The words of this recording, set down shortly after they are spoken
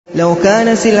لو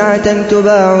كان سلعة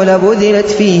تباع لبذلت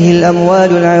فيه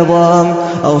الأموال العظام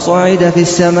أو صعد في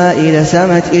السماء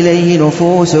لسمت إليه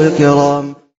نفوس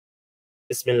الكرام.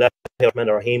 بسم الله الرحمن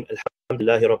الرحيم. الحمد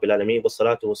لله رب العالمين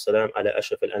والصلاة والسلام على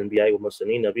أشرف الأنبياء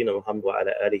والمرسلين نبينا محمد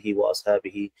وعلى آله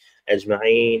وأصحابه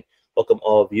أجمعين. Welcome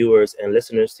all viewers and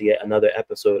listeners to yet another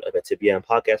episode of At-Tibyān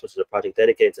podcast, which is a project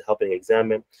dedicated to helping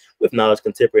examine with knowledge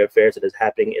contemporary affairs that is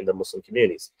happening in the Muslim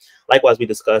communities. Likewise, we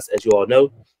discuss, as you all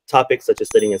know, topics such as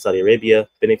studying in Saudi Arabia,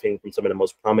 benefiting from some of the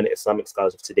most prominent Islamic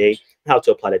scholars of today, and how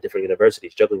to apply to different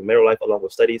universities, juggling marital life along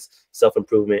with studies,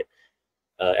 self-improvement,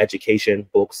 education,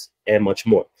 books, and much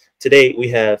more. Today, we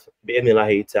have,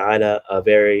 bi'idhnillahi ta'ala, a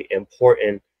very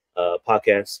important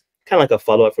podcast, kind of like a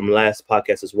follow-up from last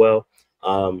podcast as well,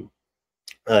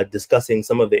 discussing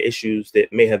some of the issues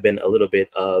that may have been a little bit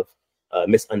of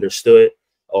misunderstood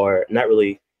or not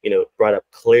really, brought up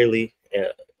clearly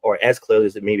or as clearly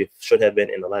as it maybe should have been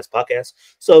in the last podcast.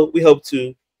 So we hope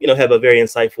to, have a very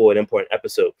insightful and important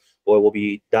episode where we'll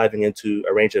be diving into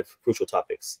a range of crucial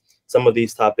topics. Some of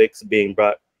these topics being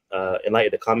brought in light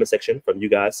of the comment section from you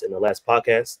guys in the last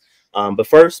podcast. But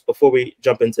first, before we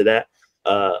jump into that,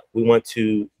 we want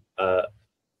to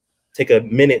take a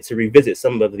minute to revisit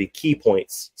some of the key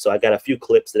points. So I got a few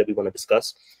clips that we want to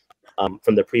discuss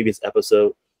from the previous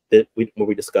episode where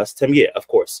we discussed Tamyee, of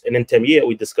course. And in Tamyee,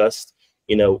 we discussed,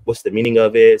 what's the meaning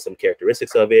of it, some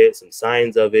characteristics of it, some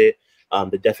signs of it,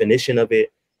 the definition of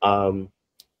it,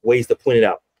 ways to point it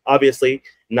out. Obviously,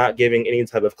 not giving any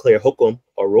type of clear hukum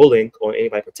or ruling on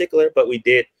anybody particular, but we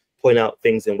did point out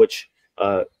things in which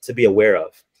to be aware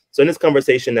of. So in this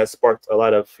conversation that sparked a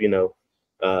lot of,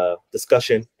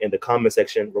 discussion in the comment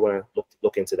section, we're going to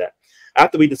look into that.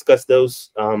 After we discuss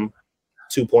those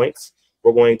 2 points,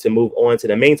 we're going to move on to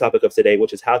the main topic of today,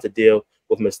 which is how to deal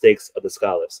with mistakes of the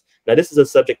scholars. Now, this is a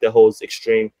subject that holds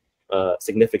extreme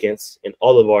significance in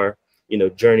all of our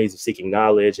journeys of seeking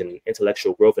knowledge and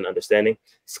intellectual growth and understanding.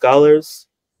 Scholars,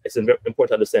 it's important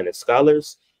to understand that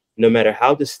scholars, no matter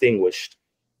how distinguished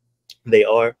they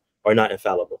are not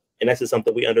infallible. And that's just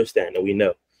something we understand and we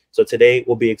know. So today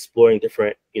we'll be exploring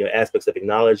different aspects of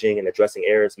acknowledging and addressing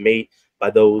errors made by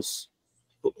those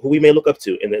who we may look up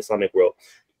to in the Islamic world.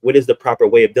 What is the proper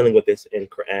way of dealing with this in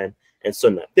Quran and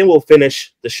Sunnah? Then we'll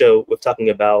finish the show with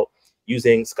talking about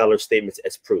using scholar statements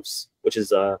as proofs, which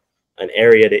is an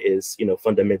area that is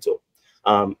fundamental.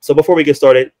 So before we get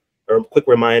started, a quick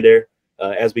reminder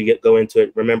as we go into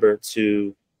it, remember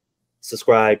to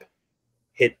subscribe,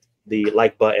 hit the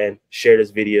like button, share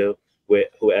this video with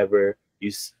whoever you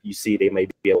see they may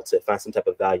be able to find some type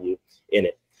of value in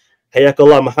it. حياك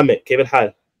الله محمد، كيف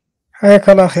الحال؟ حياك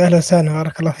الله أخي، أهلا وسهلا،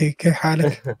 بارك الله فيك، كيف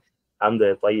حالك؟ الحمد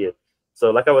لله طيب. So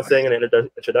like I was saying in the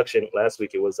introduction last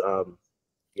week, it was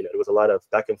there was a lot of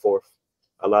back and forth,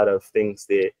 a lot of things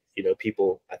that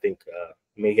people I think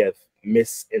may have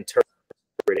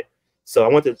misinterpreted. So I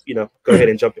want to go ahead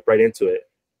and jump right into it.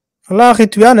 Allah,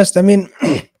 to be honest, I mean,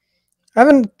 I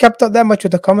haven't kept up that much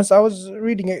with the comments. I was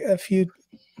reading a few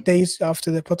days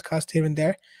after the podcast here and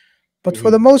there, but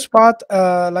for the most part,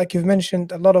 like you've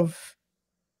mentioned, a lot of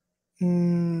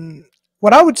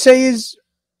what I would say is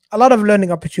a lot of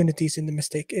learning opportunities in the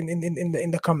mistake in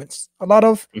the comments. A lot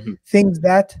of things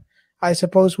that I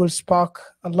suppose will spark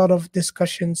a lot of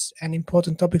discussions and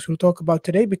important topics we'll talk about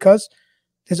today, because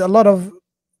there's a lot of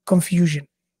confusion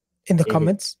in the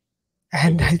comments,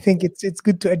 and I think it's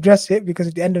good to address it, because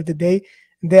at the end of the day,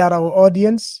 they are our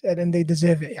audience and they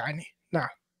deserve it. Nah.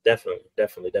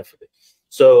 Definitely.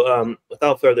 So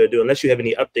without further ado, unless you have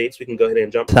any updates, we can go ahead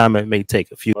and jump. Time it may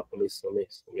take a few. Let me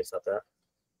stop that.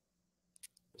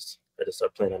 I just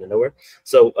start playing out of nowhere.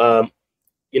 So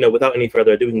without any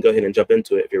further ado, we can go ahead and jump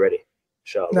into it if you're ready.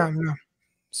 Inshallah. No.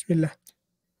 Bismillah.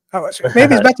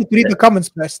 Maybe it's better to read the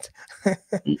comments first.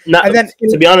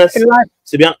 To be honest,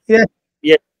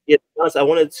 I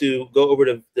wanted to go over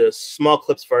the small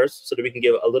clips first so that we can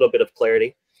give a little bit of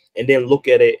clarity, and then look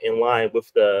at it in line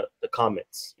with the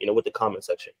comments, with the comment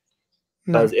section.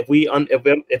 Because if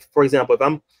for example, if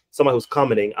I'm somebody who's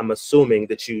commenting, I'm assuming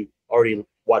that you already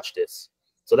watched this.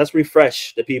 So let's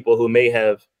refresh the people who may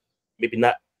have maybe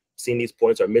not seen these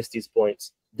points or missed these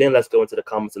points. Then let's go into the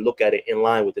comments and look at it in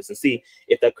line with this and see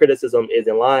if that criticism is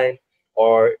in line,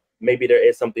 or maybe there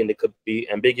is something that could be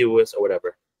ambiguous or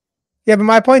whatever. Yeah, but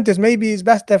my point is, maybe it's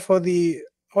better for the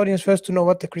audience first to know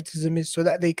what the criticism is, so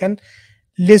that they can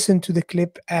listen to the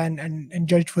clip and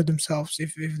judge for themselves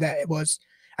if that was.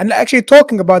 And actually,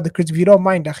 talking about the criticism, if you don't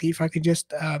mind, Akhi, if I could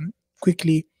just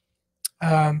quickly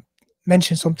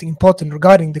mention something important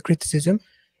regarding the criticism,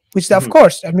 which of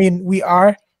course, I mean, we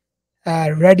are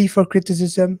ready for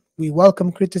criticism. We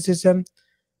welcome criticism.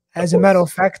 As a matter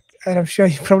of fact, and I'm sure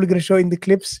you're probably going to show in the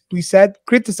clips, we said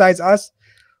criticize us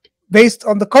based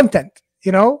on the content,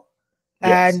 you know.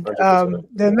 Yes, And 100%.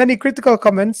 there are many critical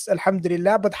comments,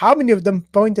 alhamdulillah, but how many of them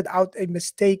pointed out a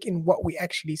mistake in what we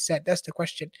actually said? That's the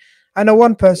question. I know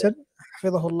one Yeah. person,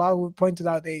 hafidhahullah, who pointed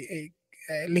out a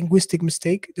linguistic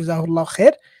mistake. Jazahullah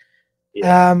khair.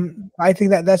 Yeah. I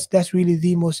think that's really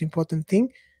the most important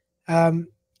thing.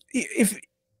 If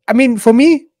I mean, for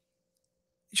me,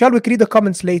 shall we read the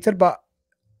comments later? But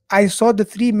I saw the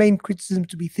three main criticisms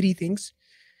to be three things,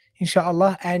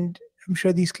 inshallah, and I'm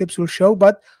sure these clips will show.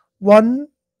 But one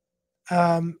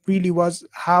really was,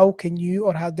 how can you,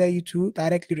 or how dare you to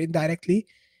directly or indirectly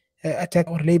attack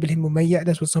or label him Mumayya?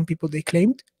 That's what some people they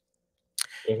claimed.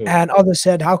 Mhm. And others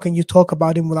said, how can you talk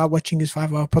about him without watching his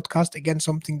 5-hour podcast? Again,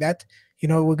 something that, you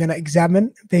know, we're going to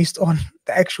examine based on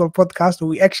the actual podcast, what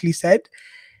we actually said.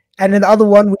 And then the other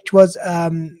one, which was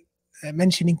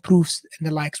mentioning proofs and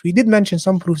the likes. We did mention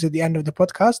some proofs at the end of the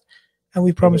podcast, and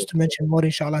we promised to mention more,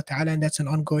 inshallah ta'ala, and that's an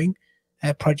ongoing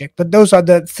project. But those are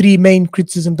the three main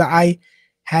criticisms that I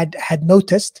had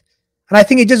noticed. And I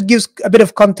think it just gives a bit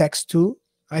of context to,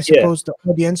 I suppose, the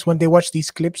audience when they watch these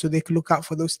clips, so they can look out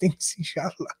for those things,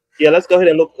 inshallah. Yeah, let's go ahead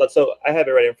and look. So I have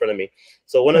it right in front of me.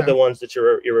 So one of the ones that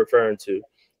you're referring to,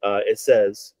 it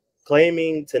says,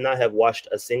 claiming to not have watched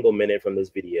a single minute from this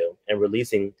video and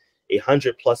releasing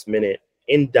 100+ minute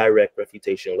indirect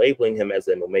refutation, labeling him as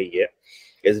a Mumayya,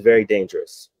 is very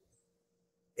dangerous.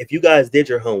 If you guys did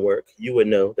your homework, you would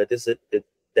know that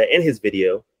that in his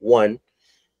video, one,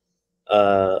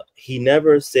 he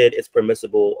never said it's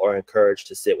permissible or encouraged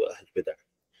to sit with Ahlul Bidah.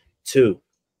 Two,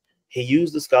 he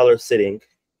used the scholar sitting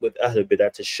with Ahlul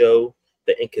Bidah to show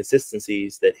the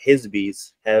inconsistencies that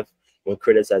Hizbis have when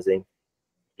criticizing,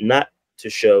 not to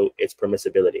show its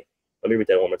permissibility. Let me read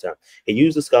that one more time. He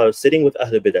used the scholar sitting with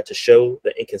Ahlul Bidah to show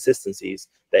the inconsistencies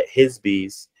that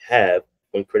Hizbis have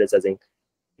when criticizing,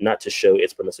 not to show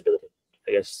its permissibility.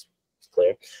 I guess it's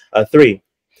clear. Three,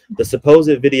 the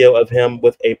supposed video of him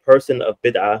with a person of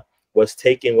bid'ah was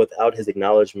taken without his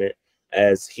acknowledgement,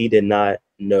 as he did not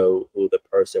know who the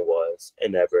person was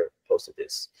and never posted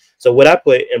this. So what I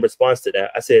put in response to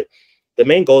that, I said, the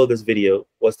main goal of this video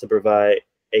was to provide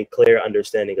a clear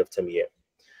understanding of Tamyee.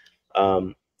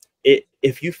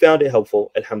 If you found it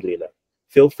helpful, alhamdulillah,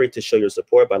 feel free to show your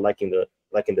support by liking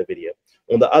the video.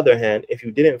 On the other hand, if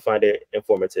you didn't find it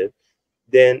informative,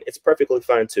 then it's perfectly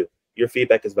fine too. Your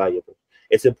feedback is valuable.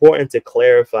 It's important to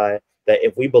clarify that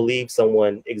if we believe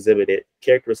someone exhibited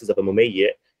characteristics of a Mumayya,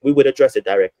 we would address it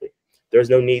directly. There's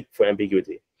no need for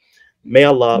ambiguity. May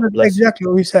Allah bless exactly you.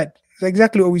 What we said. It's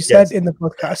exactly what we said in the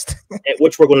podcast.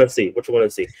 Which we're going to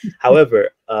see.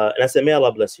 However, and I said, may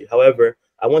Allah bless you. However,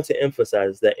 I want to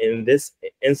emphasize that in this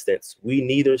instance, we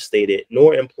neither stated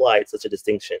nor implied such a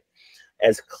distinction,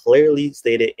 as clearly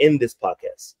stated in this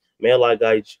podcast. May Allah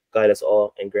guide us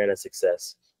all and grant us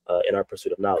success in our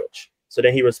pursuit of knowledge. So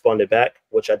then he responded back,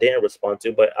 which I didn't respond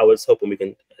to, but I was hoping we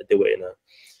can do it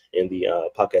in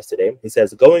the podcast today. He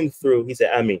says, going through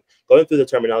the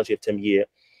terminology of Tamyee,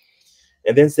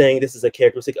 and then saying this is a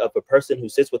characteristic of a person who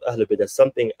sits with Ahlul Bidah,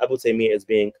 something Abdul-Hameed is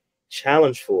being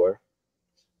challenged for,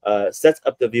 sets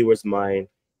up the viewer's mind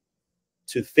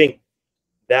to think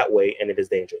that way, and it is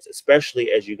dangerous,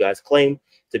 especially as you guys claim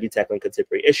to be tackling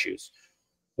contemporary issues.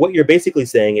 What you're basically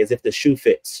saying is, if the shoe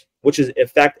fits, which is in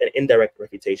fact an indirect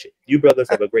refutation. You brothers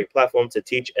have a great platform to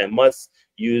teach and must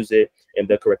use it in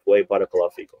the correct way. Barakallahu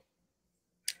feekum.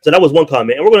 So that was one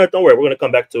comment, and don't worry, we're gonna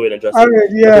come back to it and address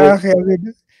it. Yeah,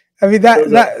 I mean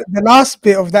that the last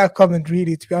bit of that comment,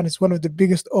 really, to be honest, one of the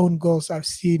biggest own goals I've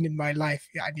seen in my life.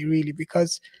 Yeah, really,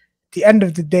 because at the end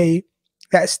of the day,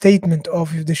 that statement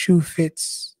of, if the shoe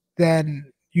fits,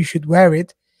 then you should wear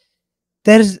it.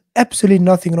 There's absolutely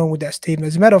nothing wrong with that statement.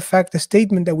 As a matter of fact, the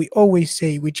statement that we always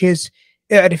say, which is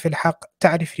 "اعرف الحق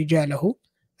تعرف رجاله,"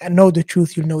 and know the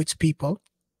truth, you'll know its people,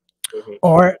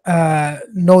 or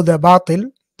know the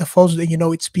batil, the falsehood, and you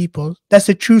know its people. That's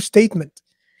a true statement.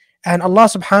 And Allah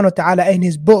subhanahu wa ta'ala in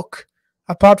his book,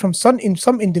 apart from some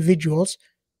individuals,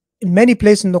 in many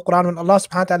places in the Quran, when Allah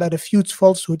subhanahu wa ta'ala refutes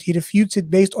falsehood, he refutes it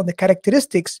based on the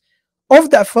characteristics of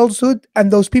that falsehood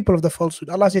and those people of the falsehood.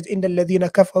 Allah says, "Inna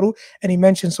alladhina kafaru," and he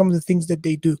mentions some of the things that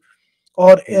they do,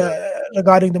 or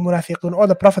regarding the munafiqun or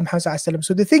the Prophet Muhammad sallallahu alaihi wasallam.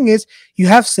 So the thing is, you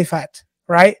have sifat,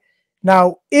 right?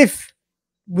 Now, if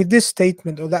with this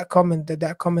statement or that comment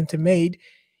that commenter made,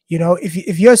 you know,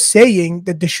 if you're saying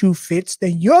that the shoe fits,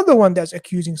 then you're the one that's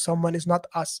accusing someone, is not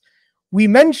us. We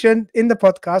mentioned in the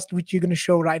podcast, which you're going to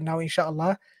show right now,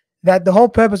 inshallah, that the whole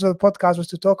purpose of the podcast was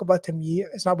to talk about Tamyee.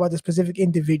 It's not about the specific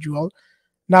individual.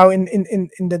 Now, in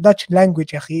the Dutch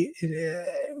language, akhi,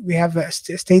 we have a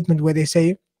statement where they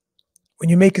say, when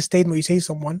you make a statement, you say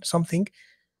something,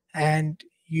 and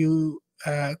you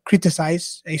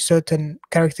criticize a certain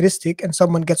characteristic, and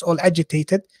someone gets all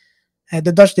agitated.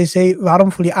 The Dutch, they say,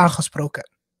 waarom voel je aangesproken?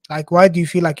 Like, why do you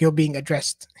feel like you're being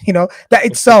addressed? You know, that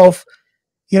itself,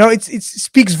 you know, it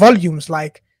speaks volumes.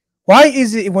 Like, why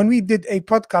is it when we did a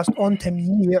podcast on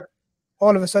Tamyee,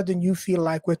 all of a sudden you feel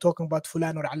like we're talking about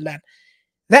Fulan or Allan?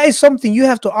 That is something you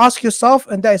have to ask yourself,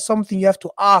 and that is something you have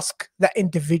to ask that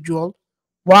individual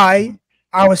why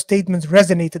our statements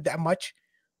resonated that much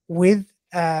with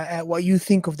what you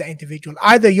think of the individual.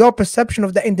 Either your perception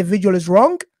of the individual is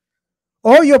wrong,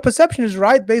 or your perception is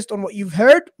right based on what you've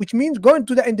heard, which means going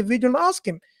to the individual and ask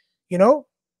him, you know,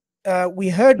 we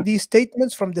heard these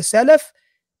statements from the Salaf,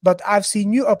 but I've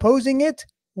seen you opposing it.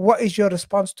 What is your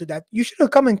response to that? You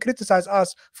shouldn't come and criticize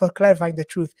us for clarifying the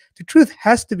truth. The truth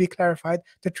has to be clarified.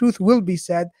 The truth will be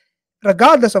said,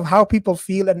 regardless of how people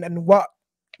feel and what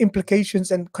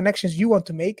implications and connections you want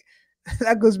to make.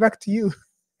 That goes back to you.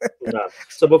 Nah.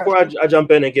 So before I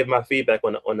jump in and give my feedback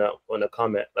on a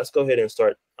comment, let's go ahead and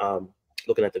start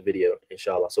looking at the video,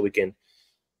 inshallah, so we can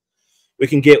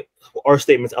get our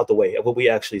statements out the way of what we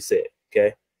actually said.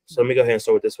 Okay, so let me go ahead and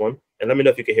start with this one, and let me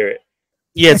know if you can hear it.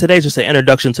 Yeah, today's just an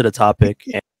introduction to the topic,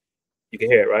 and you can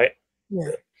hear it, right?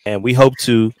 Yeah. And we hope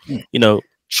to, you know,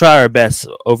 try our best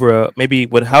over maybe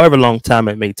however long time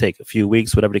it may take, a few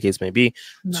weeks, whatever the case may be,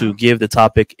 to give the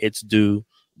topic its due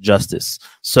justice.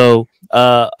 So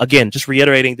again, just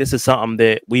reiterating, this is something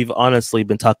that we've honestly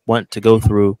been want to go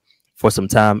through for some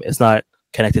time. It's not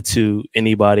connected to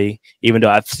anybody, even though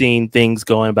I've seen things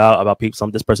going about people,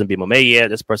 this person being Umayyad,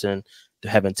 this person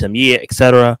having Tamyee,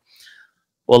 etc.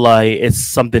 Well, it's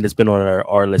something that's been on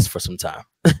our list for some time.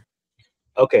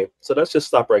 Okay, so let's just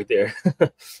stop right there.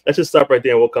 Let's just stop right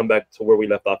there, and we'll come back to where we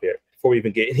left off here before we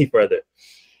even get any further.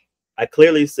 I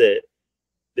clearly said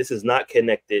this is not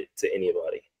connected to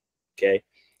anybody. Okay,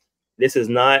 this is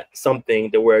not something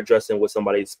that we're addressing with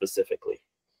somebody specifically.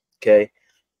 Okay,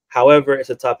 however, it's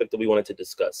a topic that we wanted to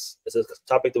discuss. It's a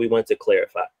topic that we wanted to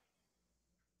clarify.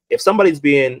 If somebody's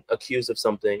being accused of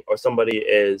something, or somebody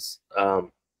is,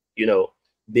 you know,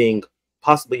 being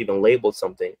possibly even labeled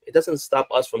something, it doesn't stop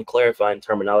us from clarifying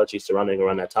terminology surrounding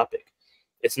around that topic.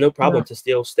 It's no problem to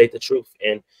still state the truth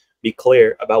and be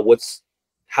clear about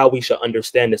how we should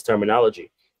understand this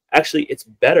terminology. Actually, it's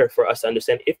better for us to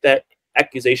understand if that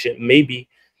accusation may be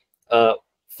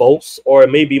false, or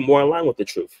it may be more in line with the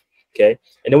truth. Okay,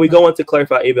 and then we go on to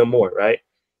clarify even more, right?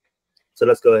 So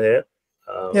let's go ahead.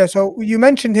 Yeah, so you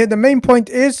mentioned here the main point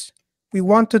is we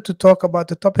wanted to talk about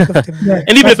the topic of Tamyee.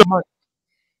 And even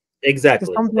exactly,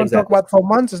 it's something we talk about for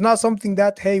months. It's not something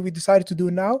that, hey, we decided to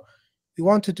do now. We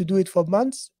wanted to do it for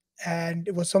months, and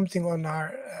it was something on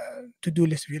our to-do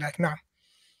list. We're like, nah.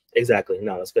 Exactly.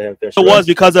 No, let's go ahead and finish. It was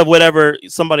because of whatever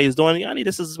somebody is doing. I mean,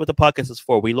 this is what the podcast is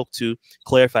for. We look to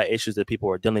clarify issues that people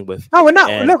are dealing with. No, we're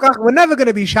not. Look, we're never going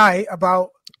to be shy about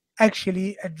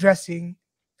actually addressing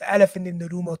the elephant in the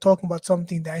room, or talking about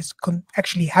something that is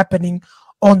actually happening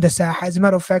on the Sahah. As a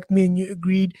matter of fact, me and you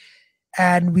agreed,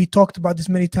 and we talked about this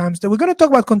many times, that we're going to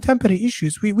talk about contemporary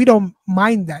issues. We don't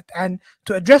mind that. And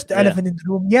to address the elephant in the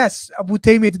room, yes,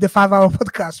 Abu-Hameed did the 5-hour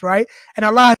podcast, right? And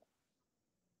Allah.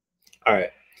 All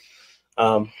right.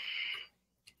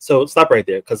 So stop right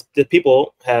there, because the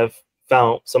people have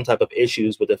found some type of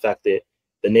issues with the fact that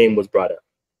the name was brought up.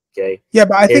 Okay. Yeah,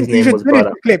 but I think you should finish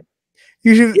the clip.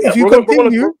 You should, if you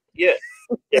continue. Go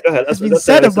ahead. It's been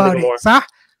said about it, Sah.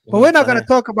 But we're not going to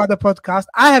talk about the podcast.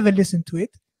 I haven't listened to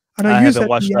it. I know you haven't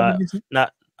watched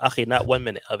not 1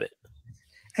 minute of it.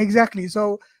 Exactly.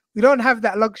 So we don't have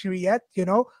that luxury yet, you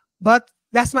know. But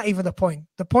that's not even the point.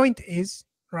 The point is,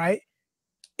 right?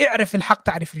 We're going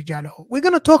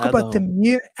to talk about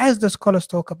Tamyee as the scholars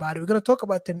talk about it. We're going to talk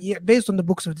about Tamyee based on the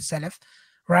books of the Salaf,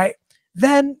 right?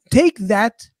 Then take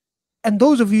that, and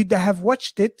those of you that have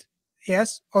watched it,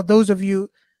 yes, or those of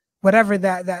you, whatever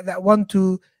that want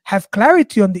to have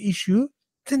clarity on the issue,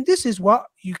 then this is what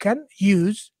you can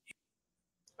use.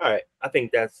 All right, I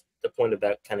think that's the point of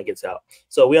that kind of gets out.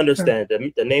 So we understand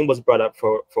that the name was brought up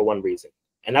for one reason,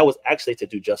 and that was actually to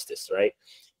do justice, right?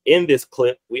 In this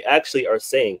clip, we actually are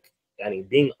saying, I mean,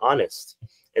 being honest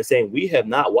and saying we have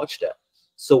not watched that.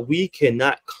 So we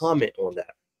cannot comment on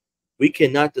that. We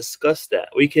cannot discuss that.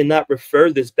 We cannot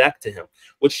refer this back to him,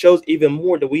 which shows even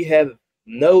more that we have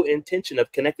no intention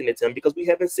of connecting it to him because we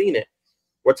haven't seen it.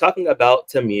 We're talking about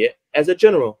Tamyee as a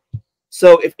general.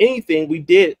 So if anything, we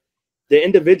did the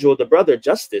individual, the brother,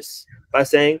 justice by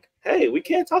saying, hey, we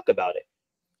can't talk about it.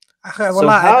 So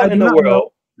how in the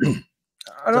world...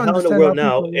 I don't understand how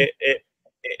now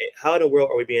how in the world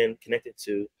are we being connected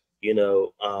to,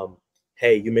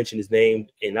 hey, you mentioned his name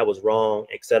and that was wrong,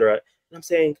 etc. And I'm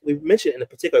saying we mentioned in a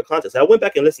particular context. I went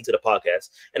back and listened to the podcast,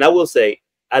 and I will say,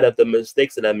 out of the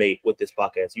mistakes that I made with this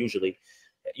podcast, usually,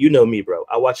 you know me, bro,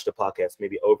 I watched the podcast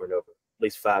maybe over and over, at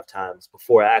least 5 times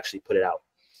before I actually put it out,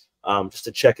 just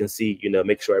to check and see,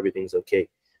 make sure everything's okay.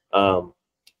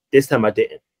 This time I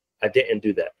didn't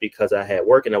do that because I had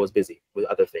work and I was busy with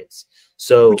other things.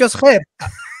 So which is khair.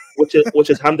 which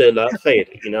is alhamdulillah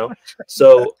khair,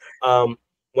 So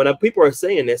when people are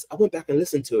saying this, I went back and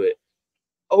listened to it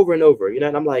over and over, and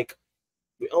I'm like,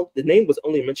 the name was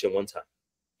only mentioned one time,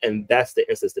 and that's the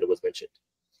instance that it was mentioned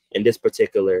in this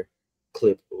particular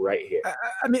clip right here.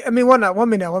 I mean, one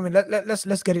minute.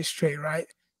 Let's get it straight, right?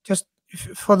 Just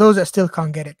for those that still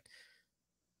can't get it,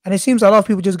 and it seems a lot of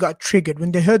people just got triggered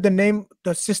when they heard the name.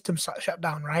 The system shut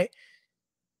down, right?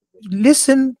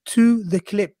 Listen to the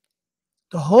clip.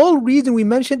 The whole reason we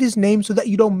mentioned his name so that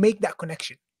you don't make that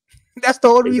connection. That's the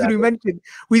whole reason we mentioned.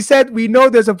 We said we know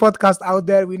there's a podcast out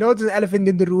there. We know there's an elephant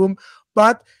in the room,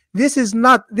 but this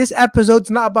episode's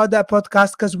not about that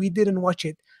podcast because we didn't watch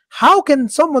it. How can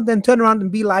someone then turn around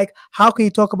and be like, how can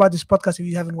you talk about this podcast if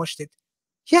you haven't watched it?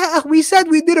 Yeah, we said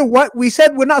we didn't watch. We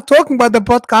said we're not talking about the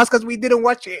podcast because we didn't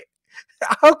watch it.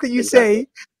 How can you say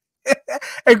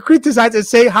and criticize and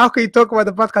say, how can you talk about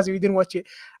the podcast if you didn't watch it?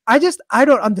 I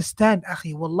don't understand,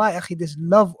 akhi. Wallahi, akhi, this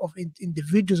love of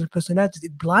individuals and personalities,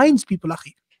 it blinds people,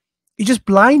 akhi. It just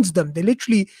blinds them. They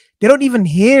don't even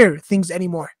hear things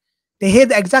anymore. They hear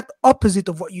the exact opposite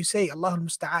of what you say. Allahul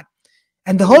Musta'an.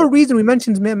 And the whole reason we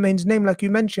mentioned his name, like you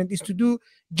mentioned, is to do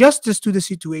justice to the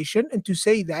situation and to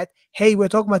say that, hey, we're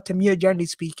talking about Tamyee, generally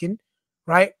speaking,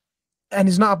 right? And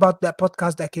it's not about that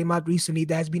podcast that came out recently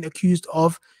that has been accused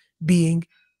of being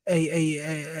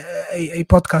a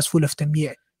podcast full of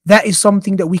Tamyee. That is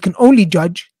something that we can only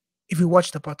judge if we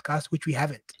watch the podcast, which we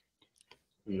haven't.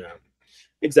 No,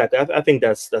 exactly. I think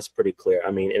that's pretty clear. I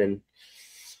mean, and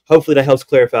hopefully that helps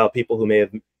clarify people who may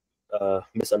have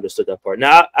misunderstood that part.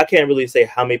 Now, I can't really say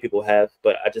how many people have,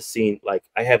 but I just seen, like,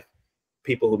 I have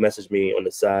people who messaged me on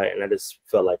the side, and I just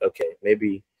felt like, okay,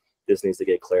 maybe this needs to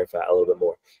get clarified a little bit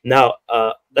more. Now,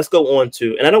 let's go on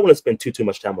to, and I don't want to spend too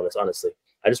much time on this, honestly.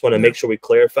 I just want to make sure we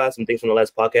clarify some things from the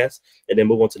last podcast and then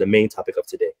move on to the main topic of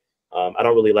today. I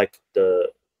don't really like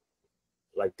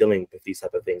dealing with these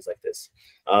type of things like this.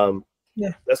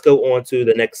 Let's go on to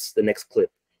the next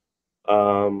clip.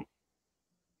 And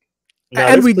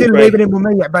we didn't label him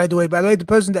Mumayya, by the way. By the way, the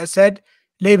person that said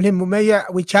label him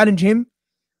Mumayya, we challenge him.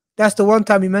 That's the one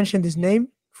time he mentioned his name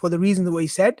for the reason the way he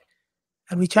said.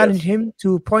 And we challenge him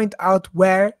to point out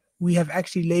where we have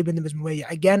actually labeled him as Mumayya.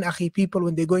 Again, akhi, people,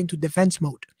 when they go into defense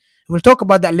mode, we'll talk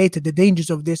about that later, the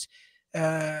dangers of this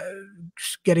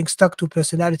getting stuck to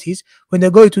personalities. When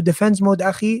they go into defense mode,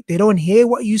 akhi, they don't hear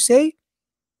what you say.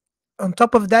 On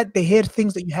top of that, they hear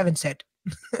things that you haven't said.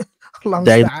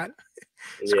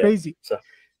 It's crazy. So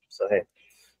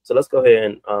let's go ahead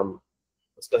and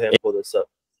pull this up.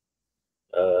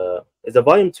 Is the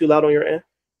volume too loud on your end?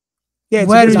 Yeah, it's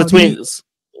where's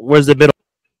the middle?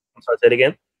 I'm sorry, say it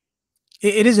again.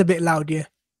 It is a bit loud, yeah.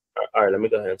 All right, let me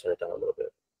go ahead and turn it down a little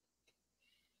bit.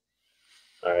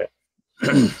 All right.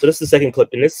 So this is the second clip,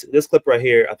 and this clip right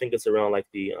here, I think it's around like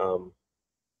the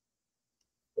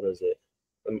what is it?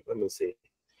 Let me see.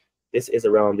 This is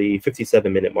around the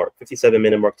 57-minute mark,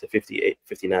 57-minute mark to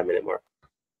 59-minute mark.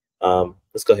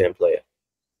 Let's go ahead and play it.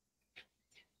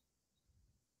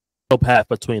 No path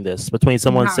between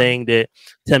someone saying that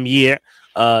Tamyee,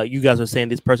 you guys are saying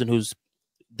this person who's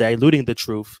diluting the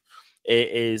truth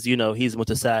is, he's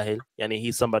mutasahil, yani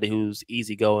he's somebody who's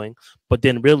easygoing, but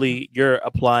then really you're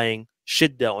applying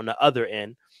shidda on the other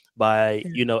end by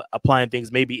applying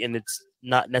things maybe in its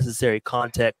not necessary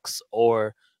context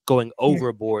or going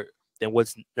overboard than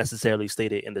what's necessarily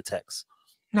stated in the text.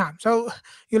 Nah, so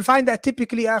you'll find that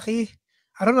typically, akhi,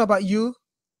 I don't know about you,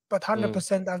 but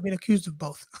 100% I've been accused of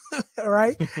both. All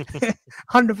right,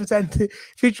 100%.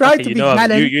 If you try to be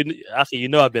challenged,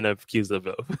 actually, I've been accused of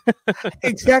both.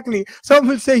 Exactly. Some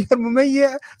will say you're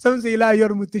mumayya, some say la, you're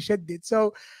mutashaddid.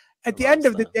 So at the end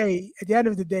of the day,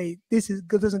 this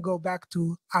doesn't go back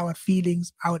to our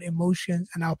feelings, our emotions,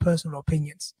 and our personal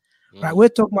opinions. Right? We're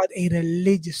talking about a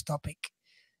religious topic.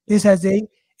 This has a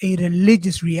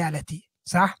religious reality.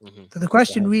 So the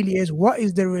question really is, what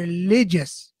is the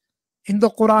religious in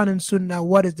the Quran and Sunnah?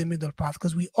 What is the middle path?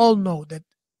 Because we all know that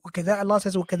Allah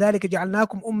says, وَكَذَلِكَ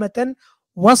جَعَلْنَاكُمْ أُمَّةً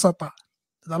وَسَطًا.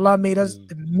 That Allah made us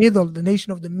the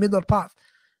nation of the middle path,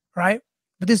 right?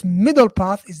 But this middle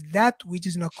path is that which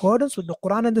is in accordance with the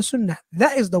Quran and the Sunnah.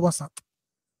 That is the wasat,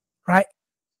 right?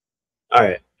 All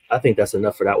right. I think that's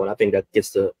enough for that one. I think that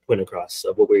gets the point across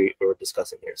of what we're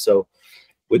discussing here. So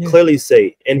we Yeah. clearly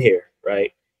say in here,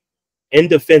 right, in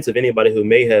defense of anybody who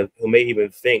may even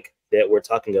think that we're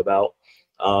talking about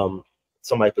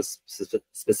somebody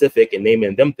specific and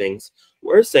naming them things,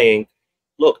 we're saying,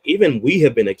 look, even we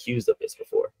have been accused of this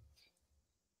before.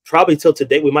 Probably till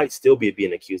today, we might still be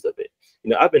being accused of it. You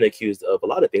know, I've been accused of a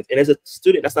lot of things. And as a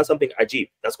student, that's not something ajib.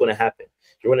 That's going to happen.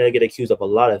 You're going to get accused of a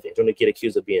lot of things. You're going to get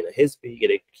accused of being a hizbi, you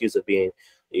get accused of being,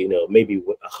 you know, maybe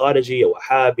a khariji, a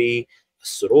wahhabi, a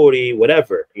sorority,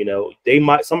 whatever. You know,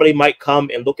 somebody might come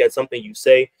and look at something you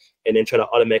say and then try to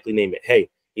automatically name it. Hey,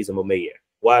 he's a mumayyir.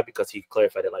 Why? Because he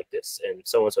clarified it like this, and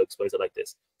so explains it like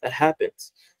this. That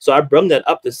happens. So I brought that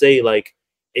up to say, like,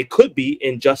 it could be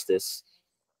injustice.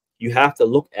 You have to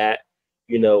look at,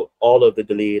 you know, all of the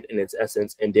delete in its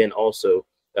essence, and then also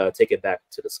take it back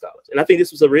to the scholars. And I think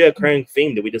this was a reoccurring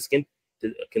theme that we just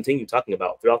continue talking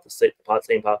about throughout the same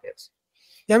podcast.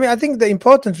 Yeah, I mean, I think the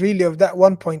importance really of that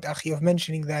one point, Akhi, of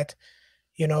mentioning that,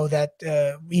 you know, that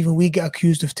even we get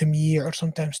accused of Tamyee or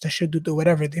sometimes tashaddud or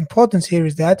whatever. The importance here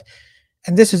is that,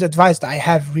 and this is advice that I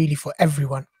have really for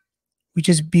everyone, which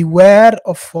is beware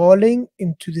of falling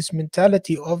into this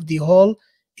mentality of the whole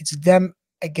it's them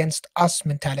against us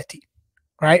mentality,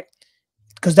 right?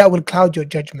 Because that will cloud your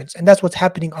judgments. And that's what's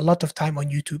happening a lot of time on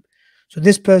YouTube. So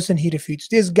this person, he refutes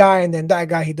this guy, and then that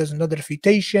guy, he does another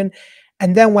refutation.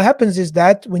 And then what happens is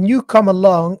that when you come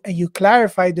along and you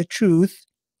clarify the truth,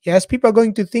 yes, people are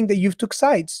going to think that you've took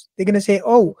sides. They're going to say,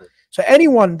 oh, so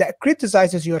anyone that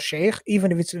criticizes your sheikh,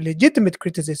 even if it's a legitimate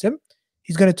criticism,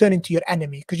 he's going to turn into your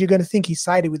enemy because you're going to think he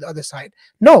sided with the other side.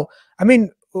 No, I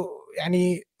mean,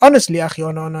 honestly, akhi,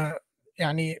 on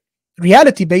a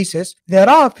reality basis, there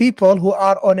are people who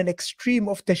are on an extreme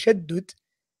of tashaddud,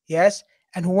 yes,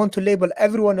 and who want to label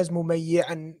everyone as mumayyi,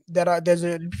 and there's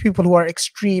people who are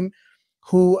extreme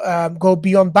who go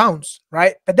beyond bounds,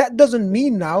 right? But that doesn't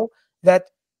mean now that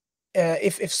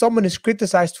if someone is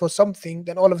criticized for something,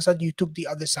 then all of a sudden you took the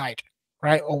other side,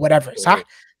 right? Or whatever. The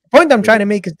point I'm trying to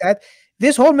make is that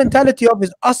this whole mentality of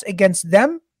is us against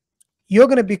them, you're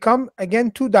going to become, again,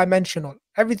 two-dimensional.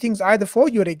 Everything's either for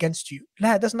you or against you.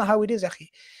 La, that's not how it is, akhi.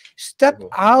 Step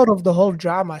out of the whole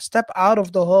drama. Step out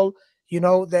of the whole, you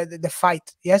know, the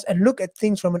fight, yes? And look at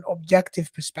things from an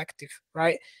objective perspective,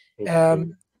 right?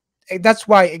 That's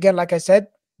why, again, like I said,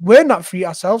 we're not free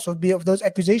ourselves of those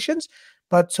accusations,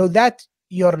 but so that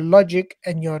your logic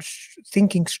and your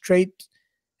thinking straight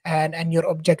and your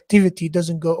objectivity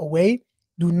doesn't go away,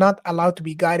 do not allow to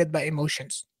be guided by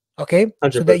emotions. Okay,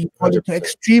 so that you fall into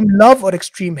extreme love or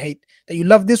extreme hate. That you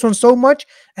love this one so much,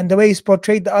 and the way he's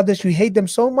portrayed the others, you hate them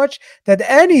so much that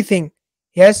anything,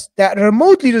 yes, that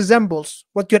remotely resembles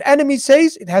what your enemy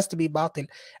says, it has to be batil.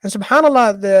 And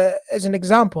subhanallah, as an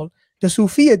example, the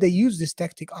Sufiya, they use this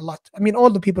tactic a lot. I mean,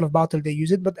 all the people of batil, they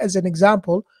use it, but as an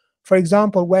example, for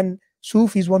example, when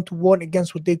Sufis want to warn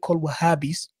against what they call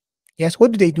Wahhabis, yes,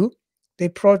 what do? They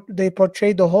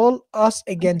portray the whole us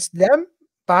against them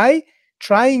by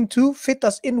trying to fit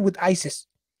us in with ISIS.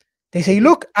 They say,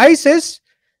 look, ISIS,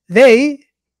 they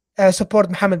support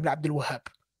Muhammad bin Abdul Wahhab,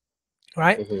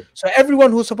 right? So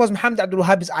everyone who supports Muhammad bin Abdul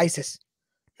Wahhab is ISIS.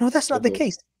 No, that's not the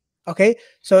case. Okay,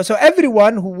 so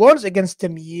everyone who warns against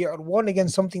Tamyee or warns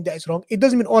against something that is wrong, it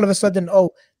doesn't mean all of a sudden, oh,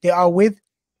 they are with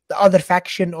the other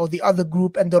faction or the other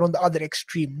group and they're on the other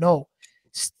extreme. No,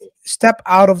 step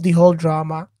out of the whole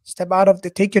drama.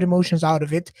 Take your emotions out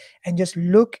of it and just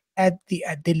look at the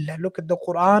adillah, look at the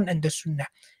Quran and the Sunnah,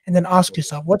 and then ask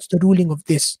yourself, what's the ruling of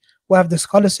this? What have the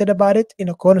scholars said about it in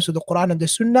accordance with the Quran and the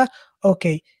Sunnah?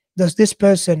 Okay, does this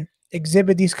person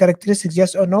exhibit these characteristics,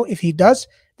 yes or no? If he does,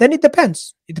 then it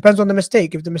depends. It depends on the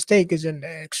mistake. If the mistake is an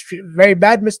very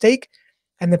bad mistake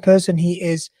and the person he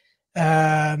is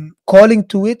calling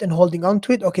to it and holding on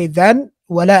to it, okay, then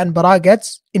wala and bara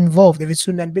gets involved if it's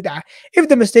sunnah and bid'ah. If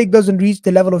the mistake doesn't reach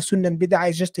the level of sunnah and bid'ah,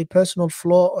 it's just a personal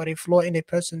flaw or a flaw in a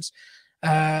person's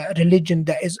religion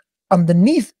that is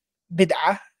underneath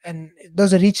bid'ah and it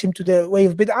doesn't reach him to the way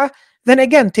of bid'ah, then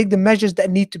again, take the measures that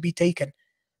need to be taken.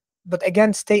 But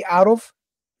again, stay out of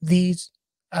these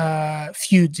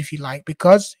feuds, if you like,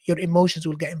 because your emotions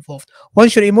will get involved.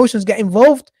 Once your emotions get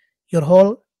involved, your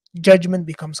whole judgment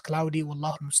becomes cloudy.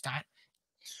 Wallahu musta'an.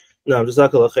 No,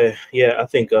 jazakallah khair. Yeah, I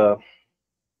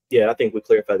think we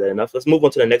clarified that enough. Let's move on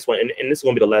to the next one, and this is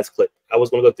going to be the last clip. I was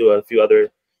going to go through a few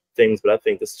other things, but I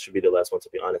think this should be the last one, to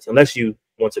be honest, unless you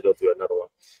want to go through another one.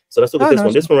 So let's look at this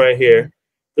one. This one right here.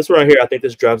 I think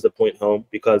this drives the point home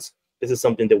because this is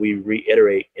something that we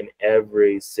reiterate in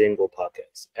every single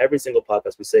podcast. Every single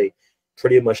podcast, we say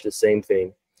pretty much the same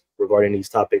thing regarding these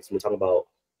topics. We're talking about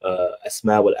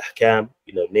asma wal ahkam,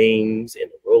 names and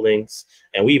the rulings,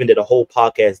 and we even did a whole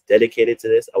podcast dedicated to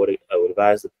this. I would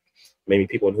advise maybe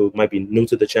people who might be new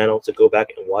to the channel to go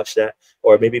back and watch that,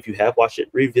 or maybe if you have watched it,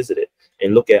 revisit it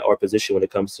and look at our position when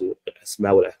it comes to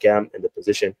asma wal ahkam and the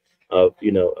position of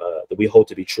that we hold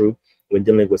to be true when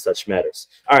dealing with such matters.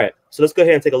 All right, so let's go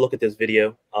ahead and take a look at this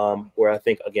video, where I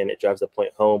think again it drives the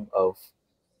point home of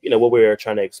what we are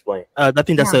trying to explain. I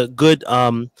think that's a good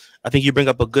I think you bring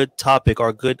up a good topic, or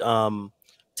a good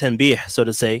tanbih, so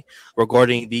to say,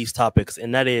 regarding these topics,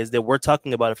 and that is that we're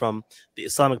talking about it from the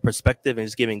Islamic perspective and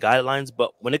just giving guidelines,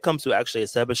 but when it comes to actually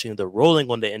establishing the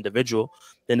ruling on the individual,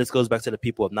 then this goes back to the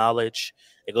people of knowledge.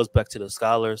 It goes back to the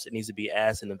scholars. It needs to be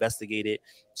asked and investigated.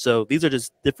 So these are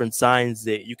just different signs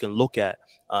that you can look at.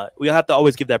 We have to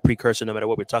always give that precursor no matter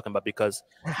what we're talking about, because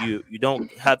you don't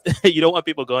have you don't want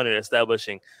people going and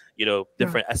establishing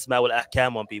different asma wal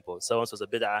ahkam on people. So and so's a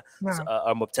bid'ah,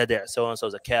 or mubtadi', so and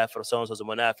so's a kafir, so and so's a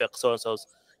munafiq, so and so's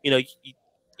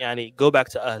go back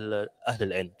to ahl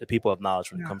al-ilm, the people of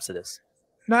knowledge, when it comes to this.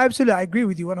 No, absolutely, I agree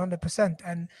with you 100%,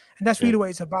 and that's really what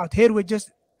it's about. Here we're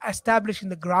just establishing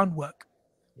the groundwork.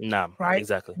 Nah, right?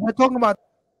 Exactly. We're talking about,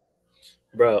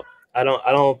 bro. I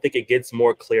don't think it gets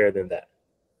more clear than that.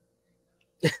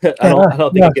 I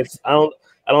don't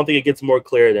think it gets more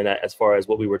clear than that as far as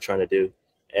what we were trying to do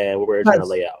and what we were trying to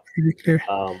lay out.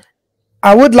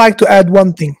 I would like to add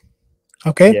one thing,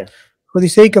 okay? Yeah. For the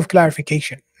sake of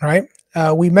clarification, right?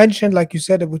 We mentioned, like you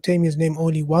said, Abu Tamyee's name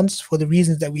only once for the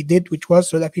reasons that we did, which was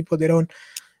so that people, they don't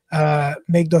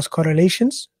make those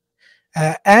correlations.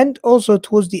 And also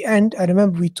towards the end, I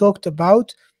remember we talked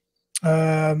about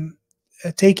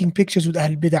taking pictures with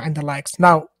Ahl Bid'ah and the likes.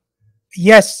 Now,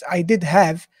 yes, I did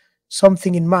have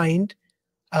something in mind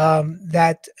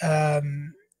that,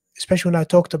 especially when I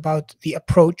talked about the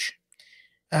approach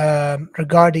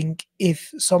regarding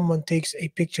if someone takes a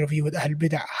picture of you with Ahl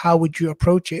Bid'ah, how would you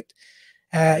approach it?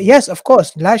 Yes, of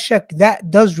course, la shak, that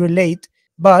does relate,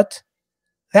 but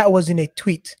that was in a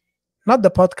tweet, not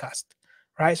the podcast,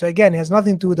 right? So again, it has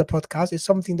nothing to do with the podcast. It's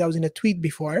something that was in a tweet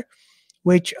before,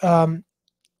 which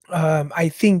I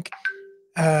think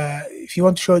if you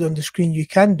want to show it on the screen, you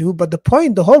can do. But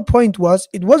the whole point was,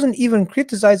 it wasn't even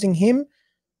criticizing him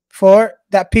for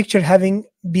that picture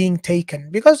being taken,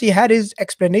 because he had his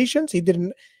explanations.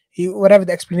 Whatever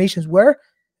the explanations were,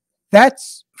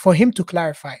 that's for him to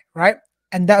clarify, right?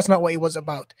 And that's not what it was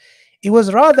about. It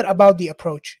was rather about the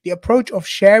approach of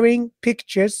sharing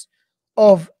pictures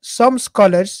of some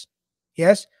scholars,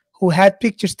 yes, who had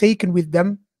pictures taken with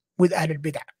them with Ahl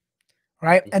Bid'ah,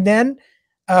 right? And then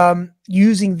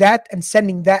using that and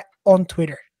sending that on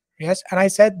Twitter, yes. And I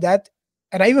said that,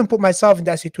 and I even put myself in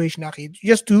that situation, Akhi,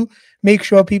 just to make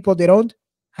sure people, they don't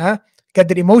get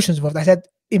their emotions involved. I said,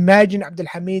 imagine,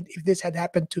 Abdul-Hameed, if this had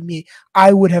happened to me,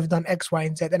 I would have done X, Y,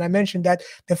 and Z. And I mentioned that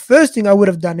the first thing I would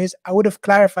have done is I would have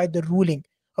clarified the ruling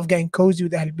of getting cozy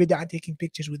with Ahl Bid'ah and taking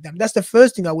pictures with them. That's the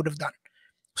first thing I would have done,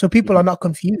 so people are not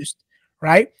confused,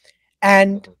 right?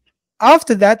 And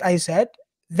after that, I said,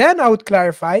 then I would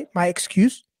clarify my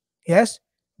excuse, yes,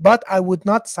 but I would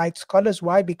not cite scholars.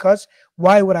 Why? Because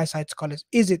why would I cite scholars?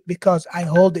 Is it because I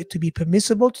hold it to be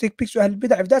permissible to take pictures of Ahl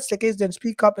Bid'ah? If that's the case, then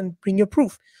speak up and bring your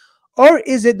proof. Or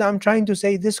is it that I'm trying to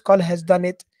say this scholar has done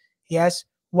it? Yes.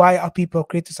 Why are people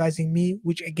criticizing me?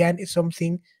 Which again is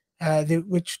something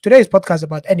which today's podcast is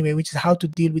about anyway, which is how to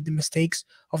deal with the mistakes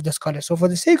of the scholar. So for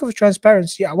the sake of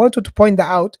transparency, I wanted to point that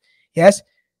out. Yes,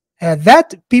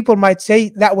 that people might say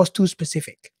that was too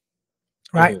specific,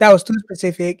 right? That was too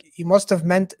specific. He must have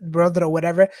meant brother or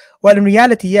whatever. Well, in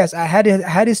reality, yes, I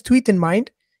had his tweet in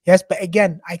mind. Yes, but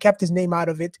again, I kept his name out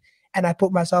of it, and I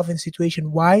put myself in a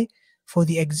situation. Why? For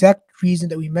the exact reason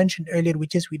that we mentioned earlier,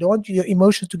 which is we don't want your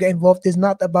emotions to get involved. This is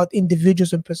not about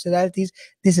individuals and personalities.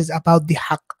 This is about the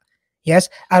haqq. Yes,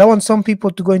 I don't want some people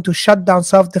to go into shutdown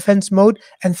self-defense mode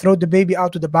and throw the baby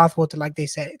out with the bathwater, like they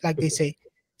say,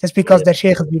 just because their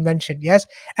sheikh has been mentioned. Yes,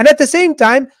 and at the same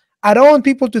time, I don't want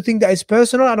people to think that it's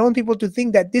personal. I don't want people to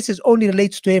think that this is only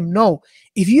relates to him. No,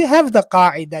 if you have the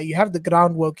qa'idah, you have the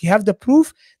groundwork, you have the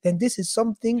proof, then this is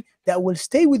something that will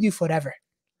stay with you forever.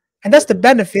 And that's the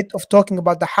benefit of talking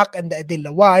about the haqq and the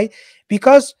adillah. Why?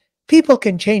 Because people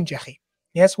can change, akhi.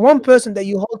 Yes, one person that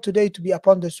you hold today to be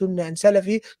upon the sunnah and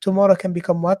salafi, tomorrow can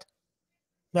become what?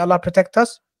 May Allah protect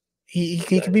us. He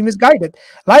can be misguided.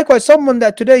 Likewise, someone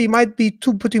that today you might be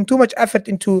putting too much effort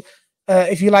into,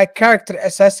 if you like, character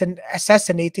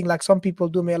assassinating, like some people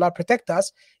do. May Allah protect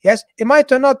us. Yes, it might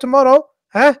turn out tomorrow,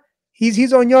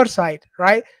 he's on your side,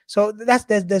 right? So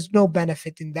there's no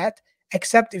benefit in that,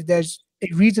 except if there's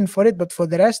a reason for it. But for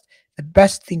the rest, the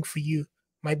best thing for you,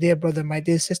 my dear brother, my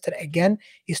dear sister, again,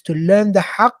 is to learn the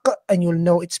haqq, and you'll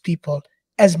know its people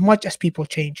as much as people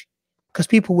change. Because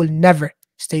people will never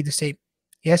stay the same.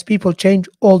 Yes, people change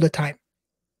all the time.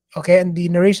 Okay, and the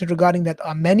narrations regarding that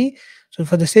are many. So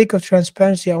for the sake of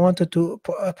transparency, I wanted to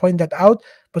point that out.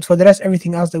 But for the rest,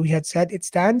 everything else that we had said, it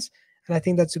stands. And I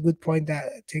think that's a good point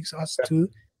that takes us to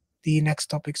the next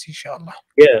topics, inshallah.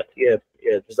 Yeah.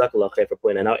 Jazakallah khair for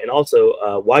pointing that out. And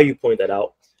also, while you point that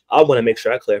out, I want to make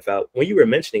sure I clarify. When you were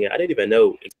mentioning it, I didn't even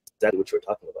know exactly what you were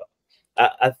talking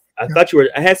about. I thought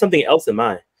I had something else in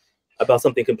mind about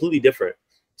something completely different.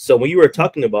 So when you were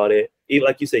talking about it, even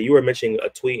like you said, you were mentioning a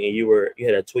tweet and you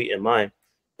had a tweet in mind,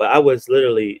 but I was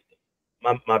literally,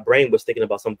 my brain was thinking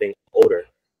about something older,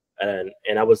 and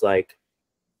I was like,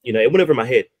 it went over my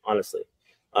head, honestly.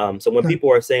 So when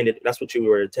people are saying that that's what you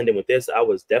were intending with this, I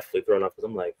was definitely thrown off because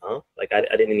I'm like, huh? Like I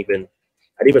didn't even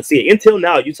see it until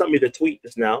now. You sent me the tweet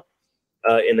just now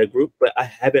in the group, but I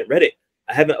haven't read it.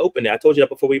 I haven't opened it. I told you that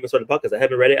before we even started the podcast. I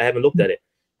haven't read it. I haven't looked at it.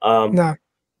 No.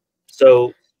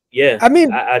 So yeah, I mean,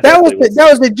 that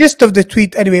was the gist of the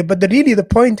tweet anyway. But the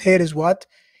point here is what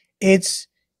it's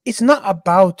not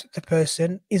about the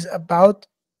person. It's about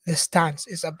the stance.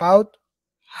 It's about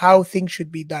how things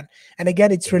should be done. And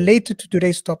again, it's related to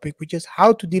today's topic, which is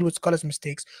how to deal with scholars'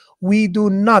 mistakes. We do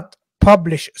not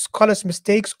publish scholars'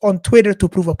 mistakes on Twitter to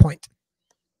prove a point.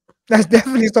 That's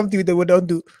definitely something that we don't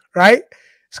do, right?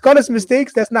 Scholars'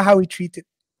 mistakes, that's not how we treat it.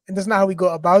 And that's not how we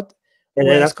go about. And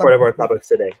then that's part of our topics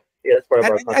today. Yeah, that's part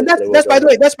of our topics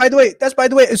today. That's by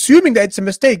the way, assuming that it's a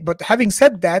mistake. But having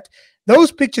said that,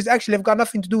 those pictures actually have got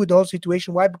nothing to do with the whole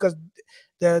situation. Why? Because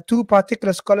the two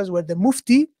particular scholars were the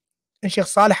Mufti and Sheikh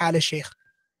Saleh al-Sheikh.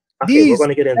 Okay, we're going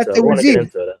to get into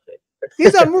it.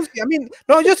 These are Mufti. I mean,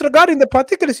 no, just regarding the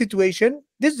particular situation,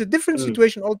 this is a different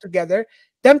situation altogether.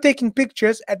 Them taking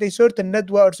pictures at a certain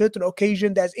nadwa or certain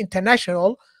occasion that's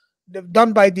international,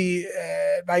 done by the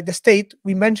state.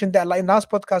 We mentioned that in last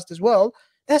podcast as well.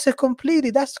 That's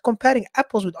comparing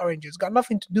apples with oranges. Got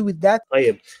nothing to do with that.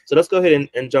 So let's go ahead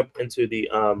and jump into the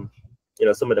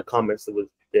some of the comments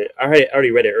that I already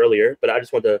read it earlier, but I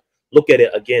just want to look at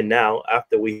it again now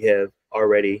after we have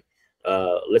already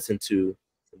listened to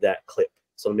that clip.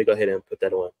 So let me go ahead and put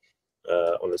that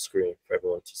on the screen for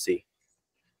everyone to see.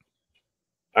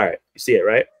 All right, you see it,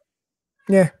 right?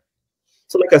 Yeah.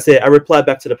 So like I said, I replied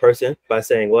back to the person by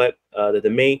saying that the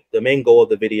main goal of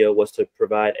the video was to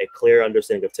provide a clear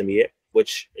understanding of Tamyee,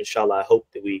 which inshallah I hope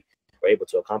that we were able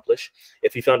to accomplish.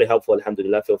 If you found it helpful,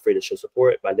 alhamdulillah, feel free to show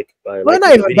support by liking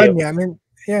the video. I mean,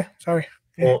 yeah, sorry.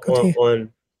 Yeah,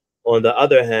 on the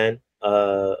other hand,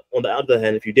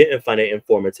 if you didn't find it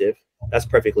informative, that's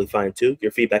perfectly fine too.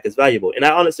 Your feedback is valuable, and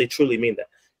I honestly truly mean that.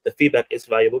 The feedback is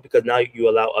valuable because now you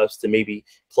allow us to maybe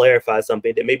clarify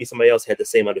something that maybe somebody else had the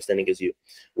same understanding as you,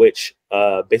 which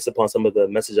based upon some of the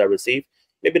messages I received,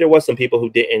 maybe there was some people who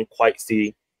didn't quite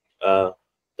see the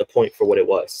point for what it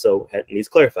was. So it needs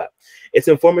clarified. It's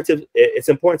informative. It's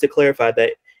important to clarify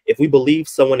that if we believe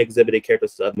someone exhibited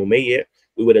characteristics of Mumayyir,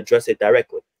 we would address it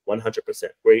directly, 100%.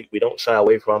 We don't shy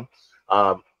away from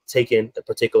taking a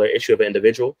particular issue of an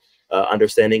individual,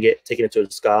 understanding it, taking it to a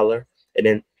scholar, and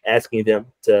then asking them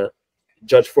to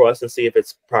judge for us and see if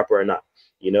it's proper or not.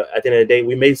 At the end of the day,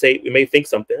 we may think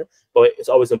something, but it's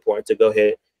always important to go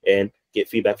ahead and get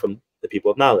feedback from the people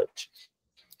of knowledge.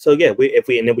 So yeah, if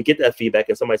we get that feedback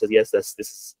and somebody says yes, this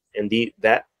is indeed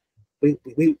that, we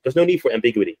there's no need for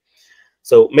ambiguity.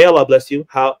 So may Allah bless you.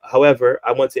 However,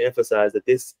 I want to emphasize that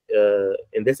this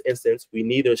in this instance, we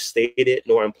neither stated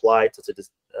nor implied such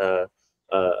a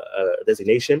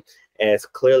designation as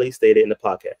clearly stated in the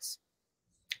podcast.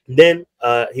 Then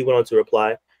he went on to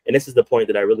reply, and this is the point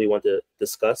that I really want to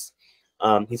discuss.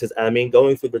 He says,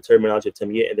 going through the terminology of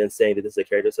Tamyee and then saying that this is a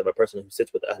characteristic of a person who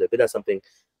sits with Ahlul Bidah, something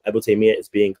Abdul-Hameed is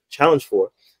being challenged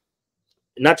for.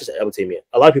 Not just Abdul-Hameed.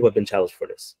 A lot of people have been challenged for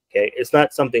this. Okay, it's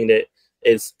not something that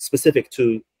is specific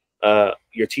to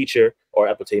your teacher or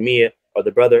Abdul-Hameed or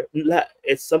the brother.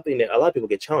 It's something that a lot of people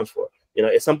get challenged for.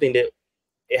 It's something that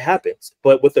it happens.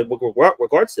 But with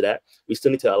regards to that, we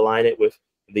still need to align it with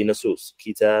the Nusus,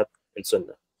 Kitab, and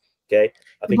Sunnah. Okay?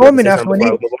 I think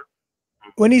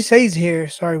when he says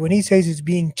he's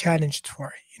being challenged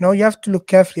for, you have to look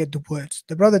carefully at the words.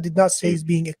 The brother did not say he's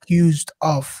being accused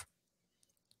of,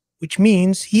 which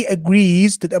means he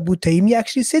agrees that Abu Tamyee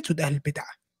actually sits with Ahl Bid'ah.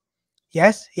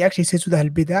 Yes, he actually sits with Ahl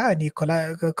Bid'ah and he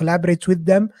collaborates with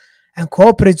them and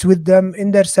cooperates with them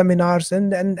in their seminars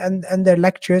and their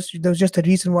lectures. There was just a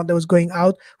recent one that was going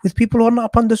out with people who are not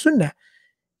upon the Sunnah.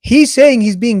 He's saying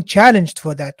he's being challenged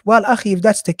for that. Well, Akhi, if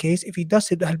that's the case, if he does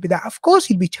sit with Ahl Bid'ah, of course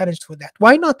he'll be challenged for that.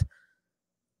 Why not?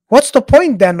 What's the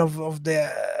point then of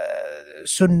the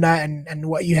sunnah and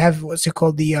what you have, what's it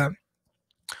called, the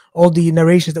all the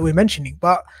narrations that we're mentioning.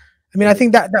 But I mean, I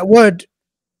think that that word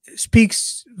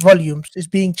speaks volumes. Is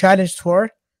being challenged for.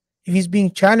 If he's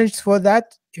being challenged for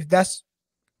that, if that's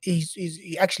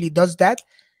he actually does that,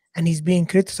 and he's being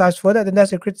criticized for that, then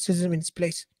that's a criticism in its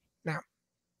place. Now,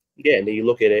 yeah, and then you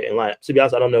look at it and like, to be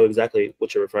honest, I don't know exactly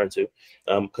what you're referring to,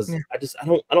 because yeah,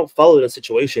 I don't follow the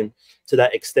situation to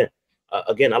that extent.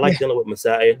 Again, I like yeah, dealing with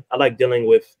Messiah. I like dealing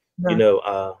with, you yeah,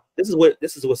 know, this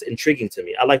is what's intriguing to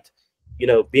me. I liked, you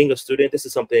know, being a student. This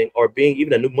is something, or being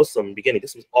even a new Muslim in the beginning.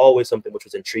 This was always something which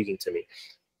was intriguing to me.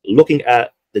 Looking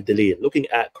at the Dalil, looking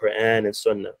at Quran and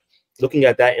Sunnah, looking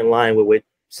at that in line with what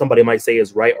somebody might say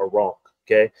is right or wrong.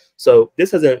 Okay, so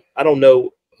this hasn't. I don't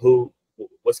know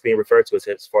what's being referred to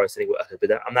as far as saying,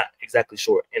 but I'm not exactly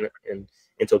sure in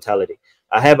totality.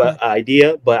 I have an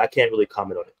idea, but I can't really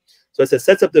comment on it. So it says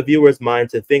sets up the viewer's mind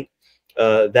to think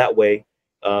that way,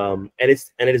 and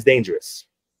it is dangerous.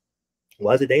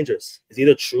 Why is it dangerous? It's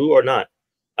either true or not.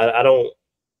 I don't.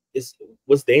 It's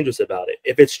what's dangerous about it.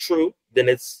 If it's true, then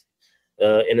it's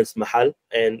in its mahal,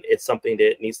 and it's something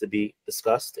that needs to be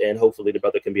discussed, and hopefully the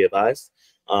brother can be advised,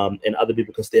 and other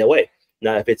people can stay away.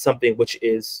 Now, if it's something which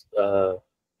is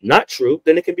not true,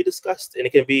 then it can be discussed, and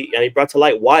it can be brought to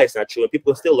light why it's not true, and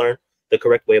people can still learn the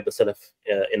correct way of the salaf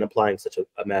in applying such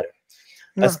a matter.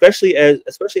 No. Especially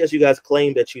as you guys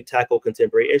claim that you tackle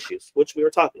contemporary issues, which we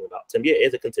were talking about. Tamyee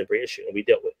is a contemporary issue, and we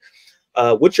dealt with.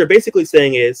 What you're basically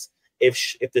saying is,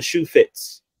 if the shoe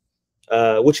fits,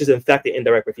 which is in fact the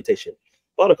indirect refutation.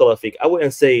 I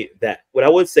wouldn't say that. What I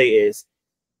would say is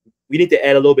we need to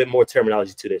add a little bit more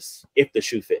terminology to this. If the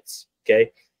shoe fits,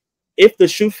 okay. If the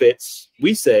shoe fits,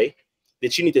 we say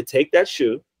that you need to take that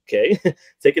shoe, okay,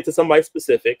 take it to somebody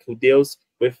specific who deals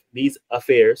with these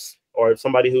affairs, or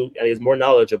somebody who is more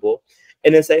knowledgeable,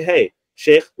 and then say, hey,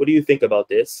 Sheikh, what do you think about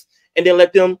this? And then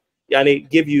let them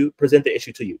present the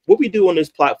issue to you. What we do on this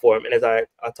platform, and as I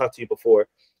talked to you before,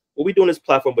 what we do on this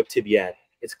platform with Tibyān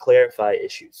is clarify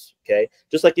issues, okay?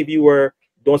 Just like if you were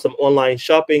doing some online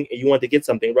shopping and you want to get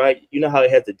something, right? You know how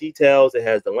it has the details, it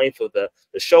has the length of the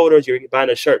shoulders. You're buying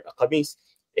a shirt, a qamis,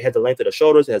 it has the length of the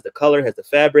shoulders, it has the color, it has the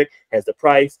fabric, it has the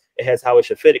price, it has how it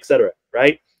should fit, etc.,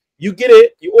 right? You get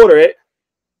it, you order it,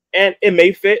 and it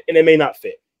may fit and it may not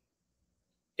fit.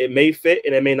 It may fit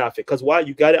and it may not fit. Because why?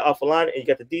 You got it off a line and you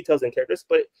got the details and characteristics,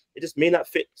 but it just may not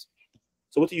fit.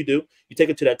 So what do? You take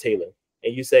it to that tailor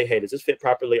and you say, hey, does this fit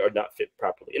properly or not fit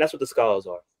properly? And that's what the scholars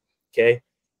are, okay?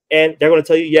 And they're going to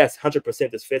tell you, yes,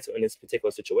 100% this fits in this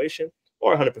particular situation,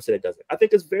 or 100% it doesn't. I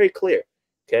think it's very clear,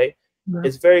 okay? Yeah.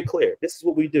 It's very clear. This is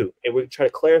what we do. And we try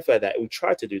to clarify that. We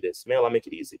try to do this. May Allah make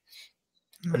it easy.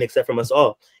 Yeah. And accept from us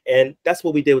all. And that's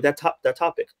what we did with that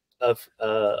topic of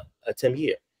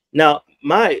Tamyee. Now,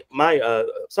 my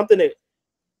something that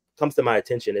comes to my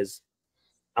attention is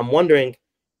I'm wondering,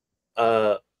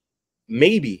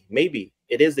 maybe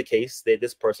it is the case that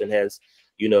this person has,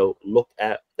 looked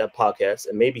at that podcast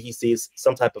and maybe he sees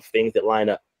some type of things that line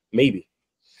up. Maybe.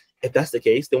 If that's the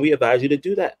case, then we advise you to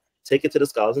do that. Take it to the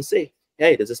scholars and say,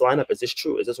 hey, does this line up? Is this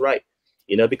true? Is this right?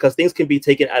 Because things can be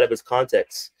taken out of its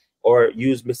context or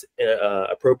used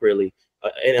appropriately.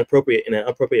 In an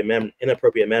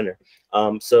inappropriate manner.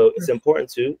 So it's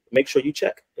important to make sure you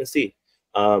check and see.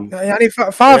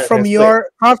 Far from your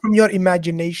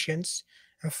imaginations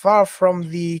and far from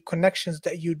the connections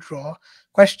that you draw,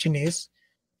 question is,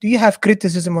 do you have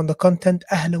criticism on the content?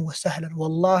 Ahlan wa sahlan.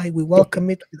 Wallahi, we welcome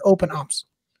it with open arms.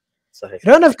 If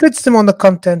you don't have criticism on the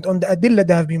content, on the adillah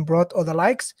that have been brought or the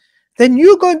likes, then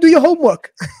you go and do your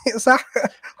homework. I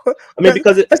mean,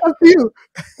 because it's up to you.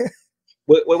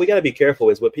 What we got to be careful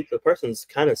is what the person's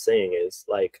kind of saying is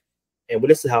like, and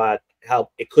this is how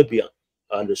it could be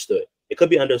understood. It could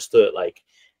be understood like,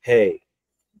 hey,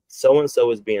 so and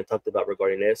so is being talked about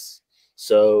regarding this,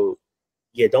 so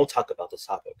yeah, don't talk about this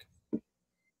topic.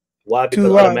 Why?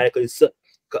 Because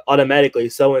automatically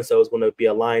so and so is going to be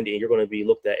aligned, and you're going to be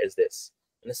looked at as this,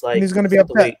 and it's like, and he's going to be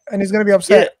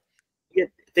upset. Yeah,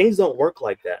 things don't work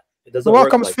like that. It doesn't. So what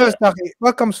comes first, Akhi?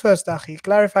 What comes first, Akhi?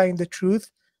 Clarifying the truth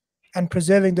and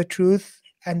preserving the truth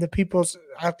and the people's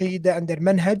aqidah and their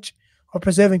manhaj, or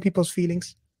preserving people's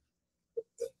feelings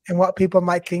and what people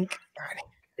might think.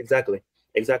 Exactly.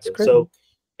 So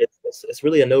it's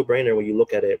really a no-brainer when you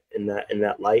look at it in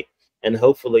that light. And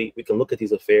hopefully we can look at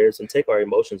these affairs and take our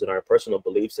emotions and our personal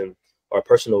beliefs and our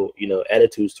personal,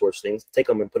 attitudes towards things, take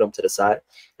them and put them to the side,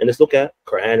 and just look at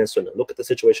Quran and Sunnah. Look at the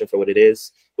situation for what it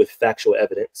is with factual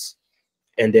evidence,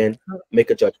 and then make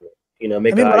a judgment.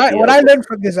 What I learned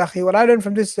from this, Akhi, what I learned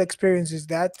from this experience is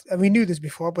that, and we knew this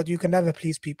before, but you can never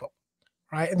please people,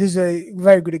 right? And this is a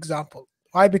very good example.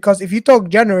 Why? Because if you talk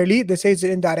generally, they say it's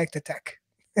an indirect attack.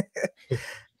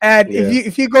 And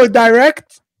if you go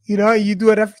direct, you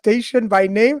do a refutation by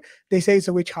name, they say it's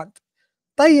a witch hunt.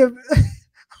 طيب,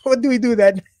 what do we do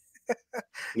then?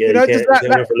 Yeah,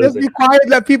 just be quiet,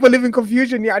 let people live in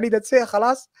confusion. That's it.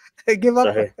 خلاص, give up.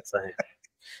 Sahih.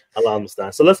 Allah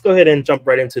understand. So let's go ahead and jump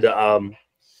right into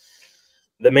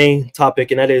the main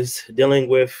topic, and that is dealing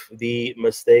with the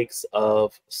mistakes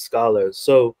of scholars.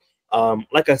 So,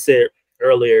 like I said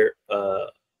earlier,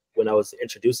 when I was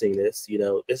introducing this,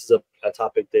 this is a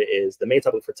topic that is the main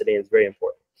topic for today is very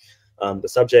important. The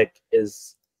subject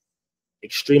is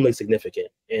extremely significant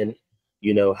in,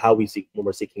 how we seek when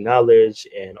we're seeking knowledge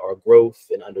and our growth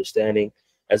and understanding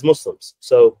as Muslims.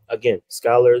 So again,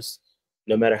 scholars,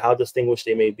 no matter how distinguished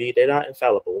they may be, they're not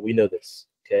infallible. We know this.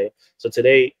 Okay. So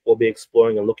today we'll be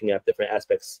exploring and looking at different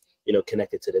aspects,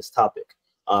 connected to this topic.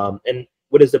 And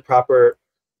what is the proper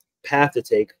path to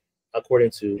take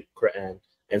according to Quran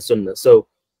and Sunnah. So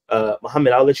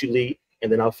Muhammad, I'll let you lead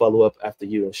and then I'll follow up after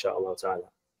you, Inshaa Allāh ta'ala.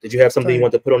 Did you have something you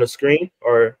want to put on the screen,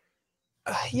 or?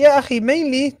 Yeah, akhi,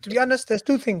 mainly, to be honest, there's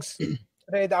two things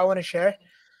today that I want to share.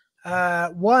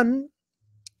 One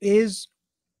is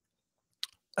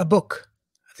a book.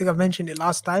 I think I've mentioned it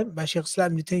last time, by Shaykh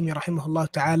Islam ibn Tamyee rahimahullah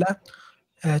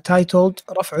ta'ala, titled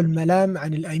Raf'ul Malam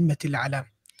an al-A'immat al-A'lam.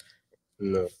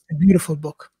 No. A beautiful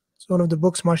book. It's one of the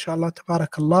books, mashallah,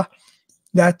 tabarakallah,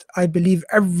 that I believe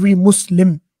every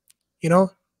Muslim,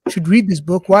 should read this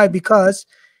book. Why? Because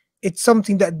it's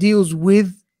something that deals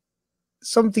with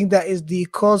something that is the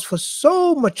cause for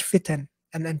so much fitan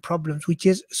and problems, which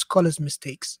is scholars'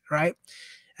 mistakes, right?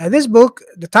 This book,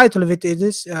 the title of it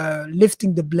is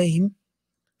Lifting the Blame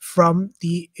from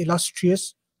the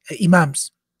Illustrious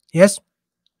Imams. Yes?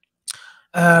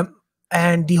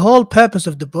 And the whole purpose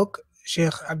of the book,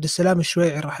 Sheikh Abdul-Salam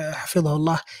al-Shuwai'i,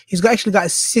 hafidhahullah, he's actually got a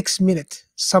 6-minute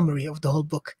summary of the whole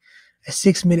book. A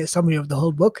 6-minute summary of the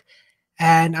whole book.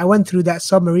 And I went through that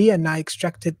summary and I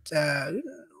extracted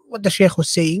what the Sheikh was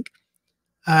saying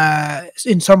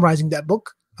in summarizing that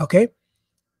book. Okay.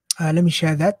 Let me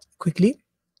share that quickly.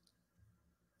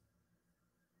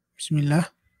 Bismillah.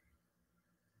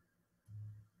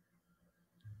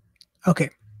 Okay.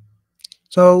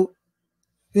 So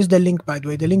this is the link, by the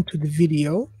way, the link to the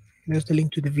video. There's the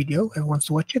link to the video. Everyone wants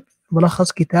to watch it.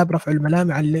 ملخص كتاب رفع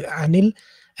الملام عن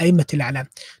الأئمة الأعلام.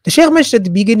 The Sheikh mentioned at the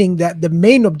beginning that the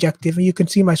main objective, and you can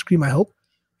see my screen, I hope.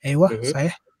 أيوة,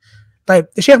 صحيح. طيب,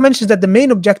 the Sheikh mentions that the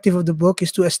main objective of the book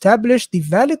is to establish the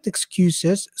valid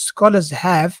excuses scholars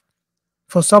have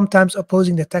for sometimes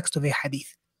opposing the text of a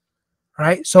hadith.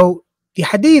 Right? So the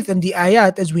hadith and the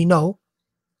ayat, as we know,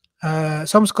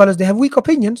 some scholars, they have weak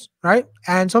opinions, right?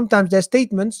 And sometimes their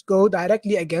statements go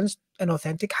directly against an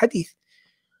authentic hadith.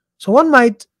 So one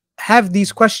might have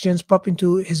these questions pop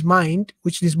into his mind,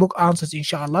 which this book answers,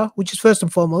 inshallah, which is first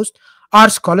and foremost, are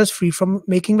scholars free from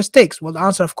making mistakes? Well, the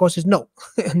answer, of course, is no.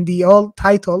 And the whole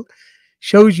title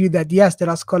shows you that, yes, there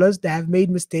are scholars that have made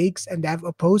mistakes and they have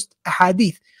opposed a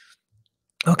hadith.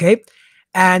 Okay?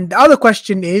 And the other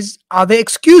question is, are they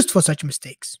excused for such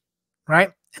mistakes?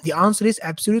 Right? And the answer is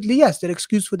absolutely yes, they're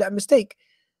excused for that mistake.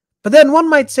 But then one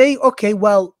might say, okay,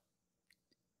 well,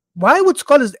 why would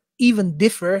scholars even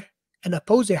differ and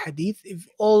oppose a hadith if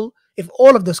all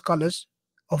of the scholars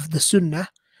of the Sunnah,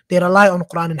 they rely on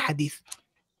Quran and hadith?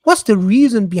 What's the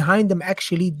reason behind them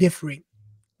actually differing?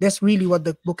 That's really what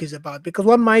the book is about. Because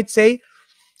one might say,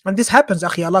 and this happens,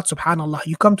 akhi, Allah subhanallah,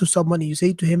 you come to someone and you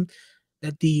say to him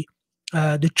that the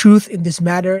truth in this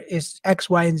matter is X,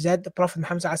 Y, and Z. The Prophet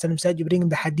Muhammad said, you bring him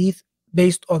the hadith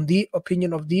based on the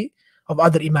opinion of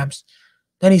other imams.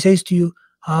 Then he says to you,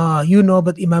 you know,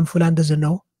 but Imam Fulan doesn't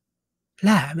know.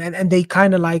 And they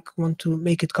kind of like want to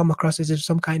make it come across as if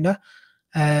some kind of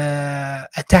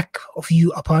attack of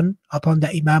you upon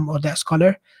that imam or that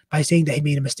scholar by saying that he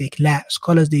made a mistake.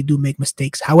 Scholars, they do make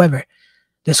mistakes. However,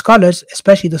 the scholars,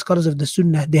 especially the scholars of the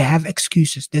Sunnah, they have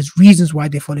excuses. There's reasons why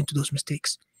they fall into those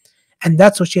mistakes. And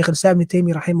that's what Shaykh Islam ibn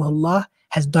Tamyee rahimahullah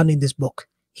has done in this book.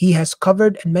 He has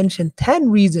covered and mentioned 10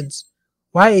 reasons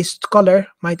why a scholar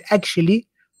might actually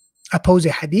oppose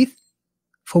a hadith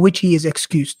for which he is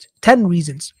excused. 10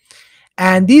 reasons.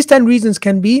 And these 10 reasons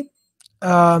can be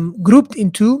grouped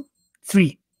into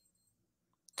three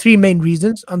main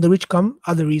reasons, under which come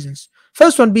other reasons.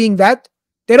 First one being that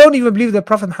they don't even believe the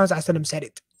Prophet Muhammad said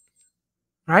it.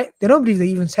 Right? They don't believe they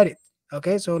even said it.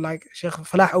 Okay, so like Shaykh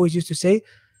Falah always used to say,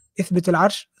 اثبت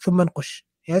العرش ثم انقش.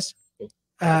 Yes.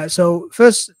 So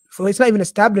first, it's not even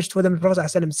established for them the Prophet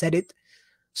ﷺ said it,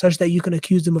 such that you can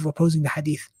accuse them of opposing the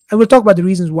hadith. And we'll talk about the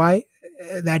reasons why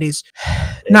that is.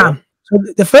 Now, so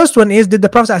the first one is, did the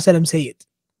Prophet ﷺ say it?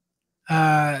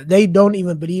 they don't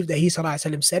even believe that he sallallahu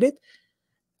alaihi wasallam said it.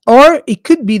 Or it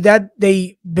could be that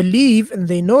they believe and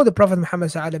they know the Prophet Muhammad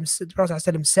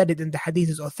ﷺ said it and the hadith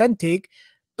is authentic,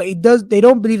 but they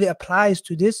don't believe it applies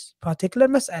to this particular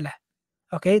mas'ala.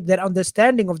 Okay, their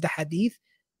understanding of the hadith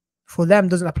for them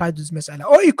doesn't apply to this mas'ala.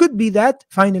 Or it could be that,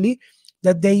 finally,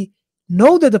 that they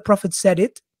know that the Prophet said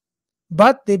it,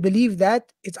 but they believe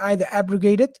that it's either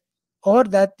abrogated or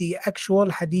that the actual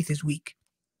hadith is weak.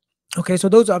 Okay, so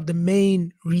those are the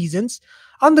main reasons,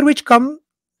 under which come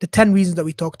the 10 reasons that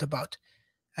we talked about.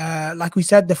 Like we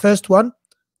said, the first one,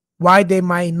 why they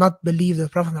might not believe the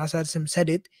Prophet ﷺ said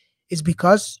it, is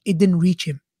because it didn't reach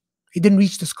him. It didn't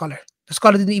reach the scholar. The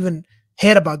scholar didn't even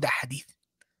hear about the hadith.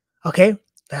 Okay,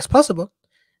 that's possible.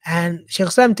 And Shaykh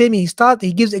Islam Tamyee,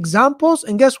 he gives examples,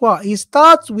 and guess what? He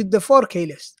starts with the 4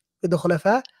 caliphs, with the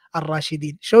Khulafa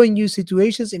al-Rashidin, showing you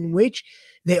situations in which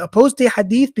they opposed the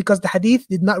hadith because the hadith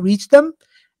did not reach them.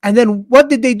 And then what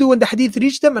did they do when the hadith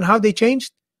reached them, and how they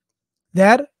changed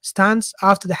their stance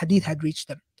after the hadith had reached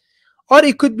them. Or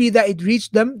it could be that it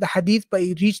reached them, the hadith, but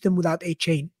it reached them without a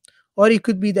chain. Or it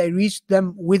could be that it reached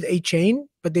them with a chain,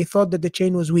 but they thought that the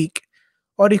chain was weak.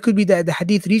 Or it could be that the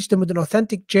hadith reached them with an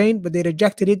authentic chain, but they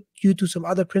rejected it due to some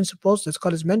other principles that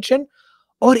scholars mention.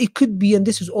 Or it could be, and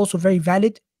this is also very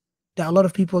valid, that a lot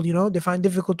of people, they find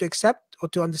difficult to accept or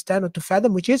to understand or to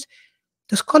fathom, which is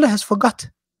the scholar has forgot.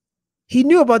 He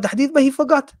knew about the hadith, but he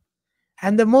forgot.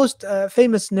 And the most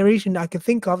famous narration I can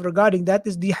think of regarding that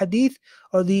is the hadith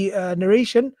or the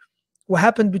narration what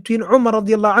happened between Umar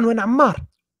radiallahu anhu and Ammar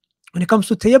when it comes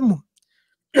to tayammum.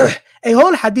 A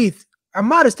whole hadith.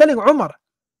 Ammar is telling Umar,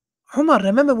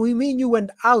 remember me and you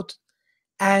went out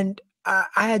and I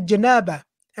had janaba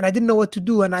and I didn't know what to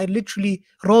do and I literally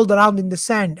rolled around in the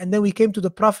sand, and then we came to the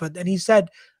Prophet and he said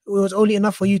it was only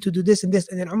enough for you to do this and this,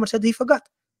 and then Umar said he forgot.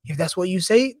 If that's what you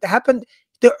say that happened,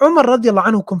 the Umar radiallahu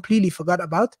anhu completely forgot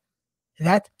about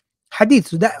that hadith.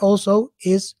 So that also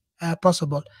is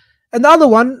possible. And the other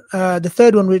one, the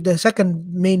third one, the second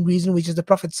main reason, which is the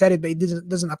Prophet said it, but it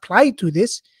doesn't apply to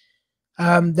this,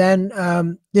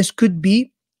 then this could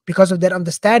be because of their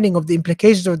understanding of the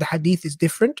implications of the hadith is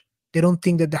different. They don't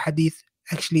think that the hadith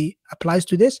actually applies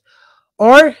to this,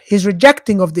 or his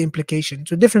rejecting of the implication.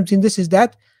 So the difference between this is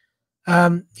that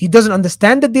he doesn't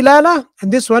understand the dilala,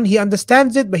 and this one he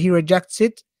understands it but he rejects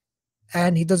it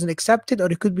and he doesn't accept it.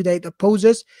 Or it could be that it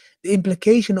opposes the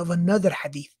implication of another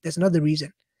hadith. There's another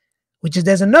reason, which is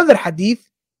there's another hadith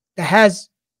that has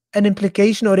an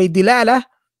implication or a dilala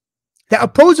that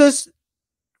opposes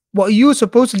what you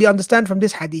supposedly understand from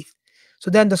this hadith.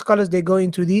 So then the scholars, they go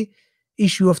into the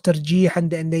issue of tarjih,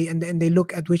 and they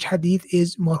look at which hadith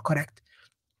is more correct.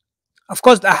 Of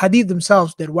course, the hadith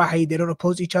themselves, they're wahi, they don't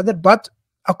oppose each other, but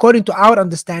according to our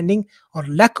understanding or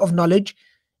lack of knowledge,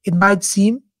 it might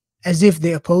seem as if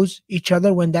they oppose each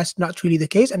other when that's not really the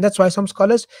case. And that's why some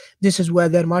scholars, this is where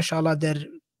their, mashallah, their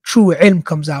true ilm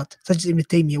comes out, such as Ibn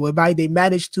Taymiyyah, whereby they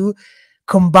managed to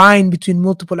combine between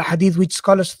multiple hadith, which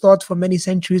scholars thought for many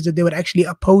centuries that they were actually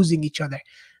opposing each other.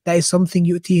 That is something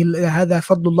يؤتيه هذا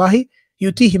فضل الله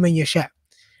يؤتيه من يشاء.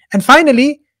 And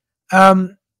finally,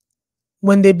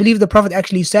 when they believe the Prophet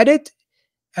actually said it,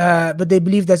 but they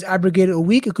believe that's abrogated or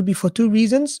weak, it could be for 2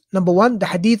 reasons. Number one, the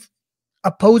hadith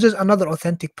opposes another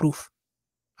authentic proof,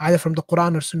 either from the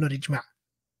Quran or Sunnah or Ijma'.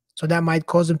 So that might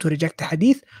cause them to reject the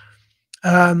hadith.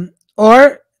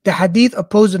 Or the hadith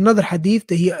opposes another hadith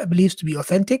that he believes to be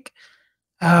authentic,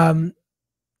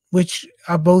 which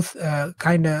are both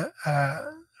kind of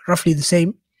roughly the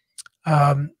same.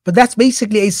 But that's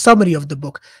basically a summary of the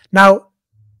book. Now,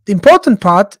 the important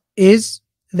part is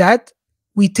that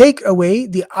we take away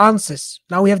the answers.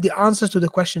 Now we have the answers to the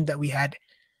questions that we had.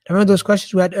 Remember those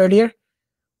questions we had earlier,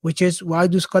 which is, why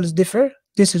do scholars differ?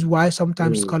 This is why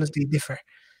sometimes scholars, they differ.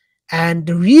 And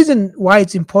the reason why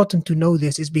it's important to know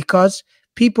this is because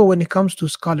people, when it comes to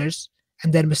scholars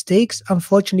and their mistakes,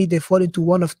 unfortunately, they fall into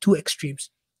one of 2 extremes.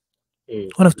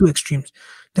 One of 2 extremes.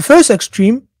 The first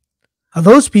extreme are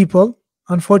those people,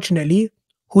 unfortunately,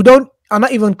 who are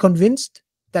not even convinced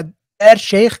that their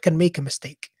sheikh can make a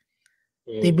mistake.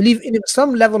 They believe in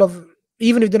some level of,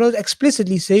 even if they don't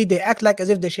explicitly say, they act like as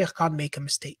if the sheikh can't make a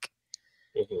mistake.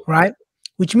 Right?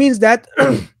 Which means that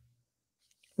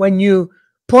when you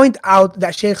point out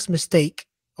that sheikh's mistake,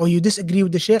 or you disagree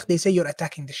with the sheikh, they say you're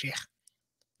attacking the sheikh.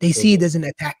 They see it as an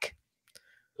attack.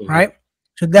 Right?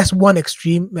 So that's one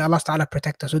extreme. May Allah Ta'ala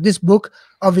protect us. So this book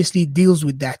obviously deals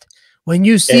with that. When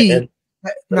you see...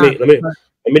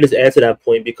 Let me just add to that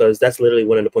point, because that's literally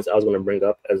one of the points I was going to bring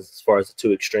up as far as the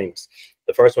 2 extremes.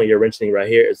 The first one you're mentioning right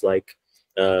here is like,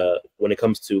 when it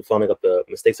comes to following up the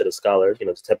mistakes of the scholars, the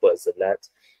Tabwa al-Zallat,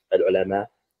 al-Ulama,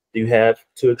 you have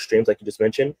two extremes like you just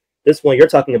mentioned. This one you're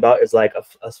talking about is like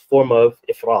a form of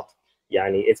ifrat.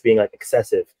 Yani it's being like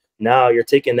excessive. Now you're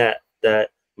taking that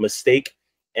mistake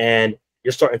and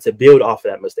you're starting to build off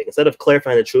of that mistake. Instead of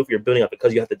clarifying the truth, you're building up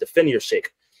because you have to defend your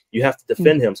sheikh. You have to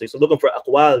defend him. So you're looking for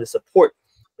aqwal to support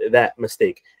that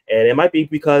mistake. And it might be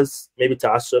because maybe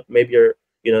ta'assub, maybe you're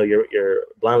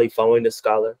blindly following the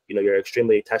scholar, you're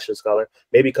extremely attached to the scholar,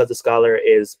 maybe because the scholar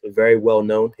is very well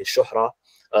known, his shuhra,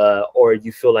 or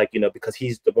you feel like, because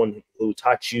he's the one who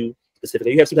taught you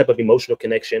specifically, you have some type of emotional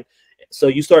connection. So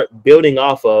you start building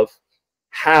off of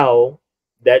how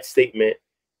that statement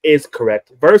is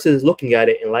correct versus looking at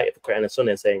it in light of the Quran and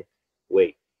Sunnah and saying,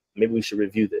 wait, maybe we should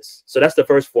review this. So that's the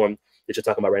first form that you're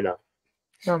talking about right now.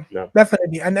 No.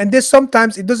 Definitely. And this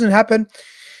sometimes it doesn't happen.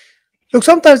 Look,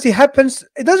 sometimes it happens.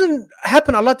 It doesn't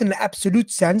happen a lot in the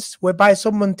absolute sense, whereby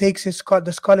someone takes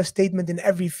the scholar's statement in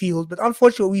every field. But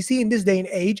unfortunately, what we see in this day and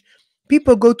age,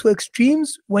 people go to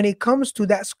extremes when it comes to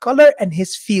that scholar and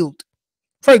his field.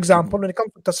 For example, when it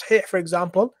comes to tasheeh, for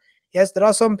example, yes, there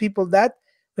are some people that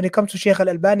when it comes to Shaykh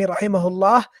al-Albani,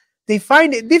 rahimahullah, they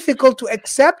find it difficult to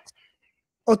accept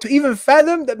or to even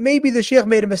fathom that maybe the Shaykh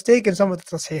made a mistake in some of the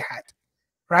tasheehat,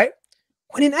 right?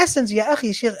 When in essence, ya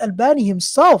akhi, Shaykh Albani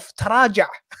himself, taraja,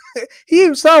 he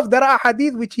himself, there are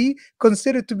hadith which he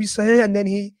considered to be sahih and then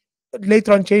he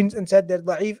later on changed and said they're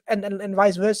da'if and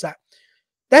vice versa.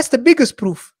 That's the biggest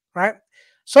proof, right?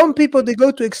 Some people, they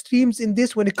go to extremes in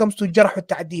this when it comes to jarh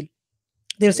al-ta'dil.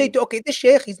 They'll say, okay, this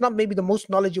Shaykh, he's not maybe the most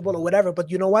knowledgeable or whatever, but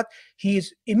you know what? He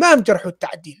is Imam jarh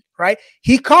al-ta'dil, right?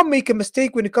 He can't make a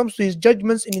mistake when it comes to his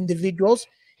judgments in individuals.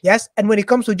 Yes, and when it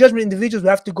comes to judgment individuals, we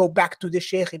have to go back to the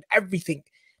Shaykh in everything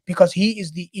because he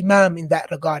is the Imam in that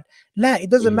regard. La,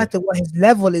 it doesn't matter what his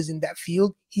level is in that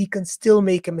field, he can still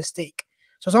make a mistake.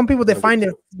 So some people, they find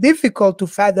it difficult to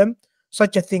fathom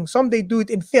such a thing. Some, they do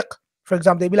it in fiqh. For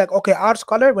example, they be like, okay, our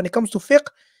scholar, when it comes to fiqh,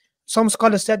 some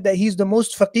scholars said that he's the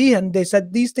most faqih and they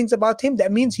said these things about him.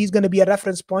 That means he's going to be a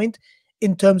reference point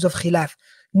in terms of khilaf.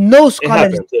 No scholar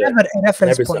is ever a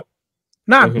reference point.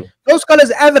 No scholar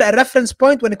is ever a reference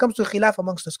point when it comes to khilaf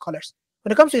amongst the scholars.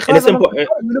 When it comes to khilaf,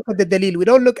 we look at the dalil. We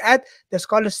don't look at the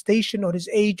scholar's station or his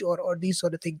age or these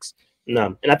sort of things.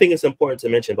 No, and I think it's important to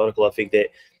mention, Barakallah Fiqh, that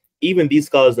even these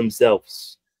scholars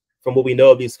themselves, from what we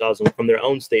know of these scholars and from their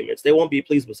own statements, they won't be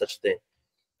pleased with such a thing.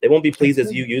 They won't be pleased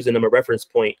as you using them a reference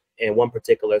point in one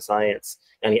particular science,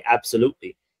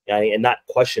 absolutely, and not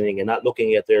questioning and not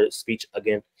looking at their speech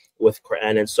again with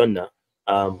Quran and Sunnah.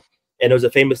 And there was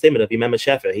a famous statement of Imam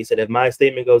Shafi'i. He said, if my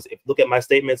statement goes, if look at my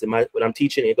statements and what I'm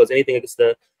teaching, it goes anything against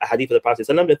the hadith of the Prophet,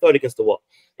 then throw it against the wall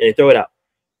and they throw it out.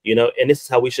 And this is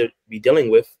how we should be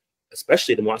dealing with,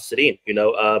 especially the mu'assirin.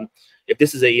 If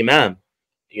this is an imam,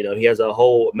 he has a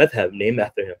whole madhab named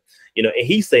after him, and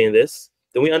he's saying this,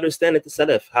 then we understand that the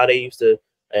Salaf, how they used to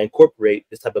incorporate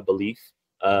this type of belief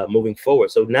moving forward.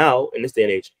 So now, in this day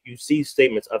and age, you see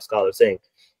statements of scholars saying,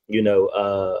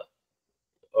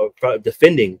 or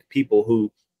defending people who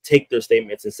take their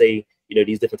statements and say,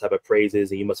 these different type of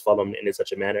praises and you must follow them in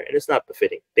such a manner. And it's not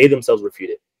befitting. They themselves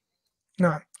refute it.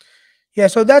 No. Yeah,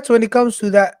 so that's when it comes to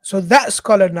that. So that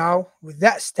scholar now, with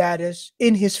that status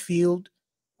in his field,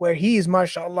 where he is,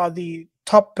 mashallah, the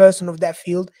top person of that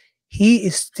field, he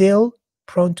is still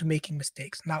prone to making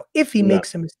mistakes. Now, if he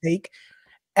makes a mistake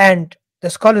and the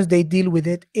scholars, they deal with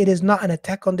it, it is not an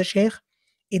attack on the Shaykh.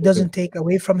 It doesn't take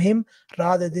away from him.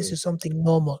 Rather, this is something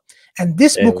normal. And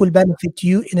this book will benefit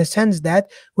you in a sense that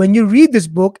when you read this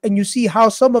book and you see how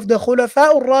some of the Khulafa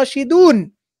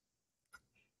al-Rashidun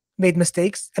made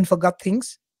mistakes and forgot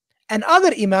things, and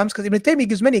other Imams, because Ibn Taymiyyah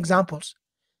gives many examples,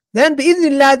 then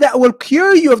bi'idhnillah, that will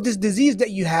cure you of this disease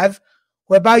that you have,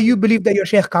 whereby you believe that your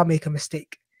Shaykh can't make a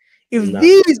mistake. If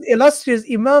these illustrious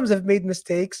Imams have made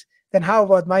mistakes, then how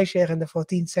about my Shaykh in the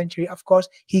 14th century? Of course,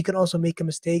 he can also make a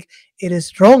mistake. It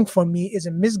is wrong for me, it's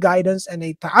a misguidance and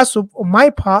a ta'assub on my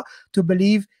part to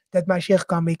believe that my Shaykh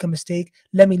can't make a mistake.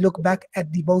 Let me look back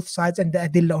at the both sides and the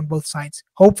adillah on both sides.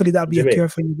 Hopefully that'll be a cure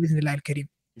for you within the al-Kareem.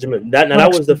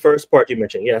 That was the first part you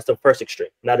mentioned. Yeah, that's the first extreme.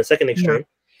 Now the second extreme.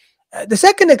 The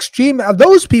second extreme are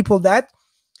those people that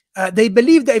they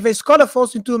believe that if a scholar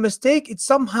falls into a mistake, it's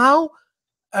somehow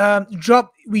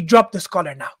we drop the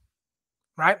scholar now.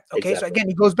 Right? Okay, so again,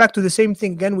 it goes back to the same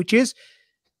thing again, which is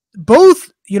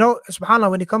both, subhanAllah,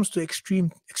 when it comes to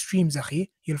extremes, akhi,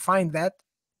 you'll find that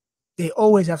they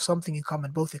always have something in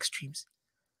common, both extremes.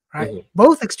 Right?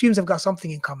 Both extremes have got something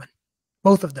in common.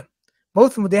 Both of them.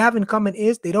 Both of them, what they have in common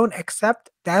is they don't accept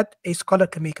that a scholar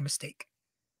can make a mistake.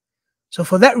 So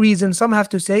for that reason, some have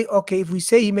to say, okay, if we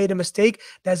say he made a mistake,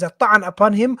 there's a ta'an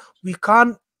upon him, we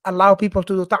can't allow people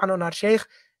to do ta'an on our Shaykh.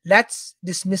 let's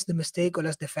dismiss the mistake or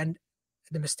let's defend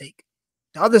the mistake.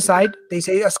 The other side, they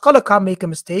say a scholar can't make a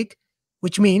mistake,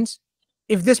 which means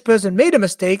if this person made a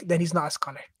mistake, then he's not a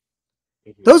scholar.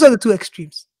 Those are the two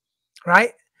extremes,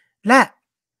 right? La.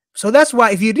 So that's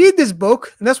why if you read this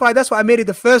book, and that's why I made it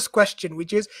the first question,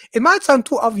 which is, it might sound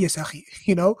too obvious, akhi,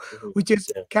 which is,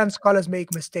 can scholars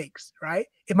make mistakes, right?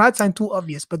 It might sound too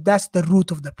obvious, but that's the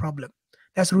root of the problem.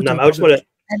 That's the root of the problem.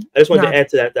 I just wanted to add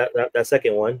to that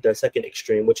second one, the second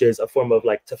extreme, which is a form of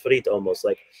like tafrit, almost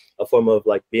like a form of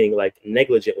like being like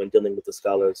negligent when dealing with the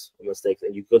scholars' mistakes.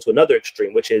 And you go to another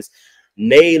extreme, which is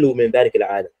nailu min dhalik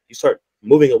al-alim. You start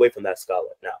moving away from that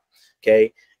scholar now.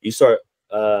 Okay, you start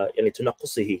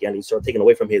you start taking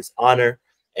away from his honor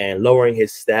and lowering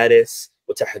his status,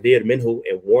 وتحذير منه,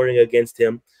 and warning against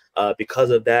him because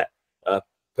of that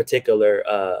particular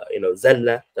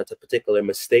zalla, that's a particular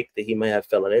mistake that he may have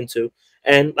fallen into.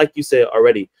 And like you said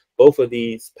already, both of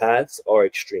these paths are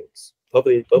extremes. Both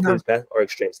of these paths are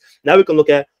extremes. Now we can look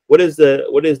at what is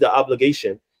the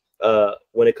obligation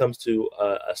when it comes to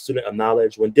a student of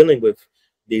knowledge when dealing with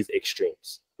these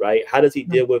extremes, right? How does he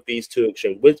deal with these two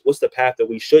extremes? What's the path that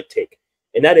we should take?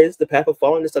 And that is the path of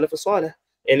following the Salaf as-Salih.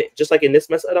 And just like in this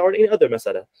mas'ala or any other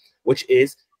mas'ala, which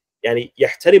is يعني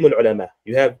يحترم العلماء.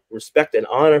 You have respect and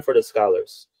honor for the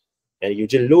scholars, and you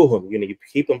jilluhum. You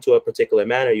keep them to a particular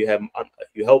manner. You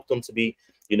help them to be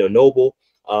noble,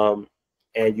 and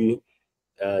you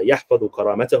يحفظ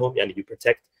كرامتهم, and you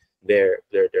protect their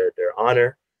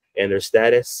honor and their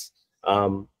status.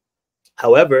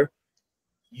 However,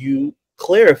 you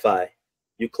clarify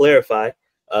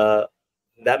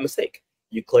that mistake.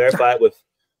 You clarify with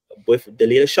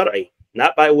dalil al-shar'i,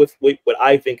 not with what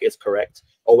I think is correct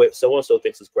or what so and so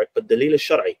thinks is correct, but dalil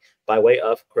al-shar'i, by way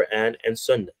of Quran and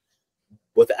Sunnah,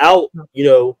 without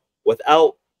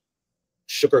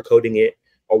sugarcoating it,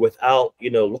 or without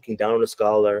looking down on a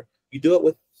scholar. You do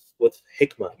it with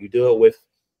hikmah. You do it with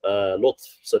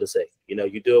lutf, so to say. You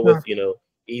do it with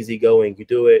easygoing. You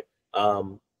do it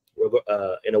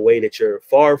in a way that you're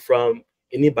far from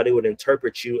anybody would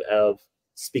interpret you of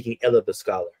speaking ill of the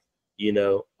scholar,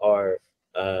 or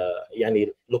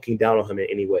looking down on him in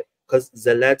any way. Because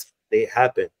zalat, they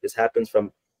happen. This happens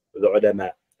from the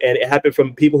ulama, and it happened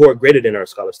from people who are greater than our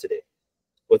scholars today.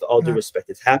 With all due respect,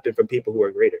 it's happened from people who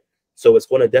are greater. So it's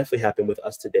going to definitely happen with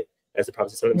us today. As the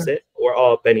Prophet said, we're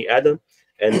all Bani Adam,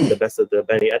 and the best of the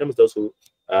Bani Adam is those who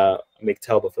make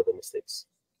tawbah for the mistakes.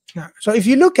 So if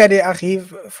you look at it,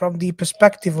 Akhi, from the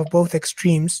perspective of both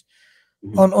extremes,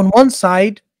 on one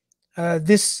side, like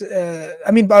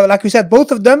we said,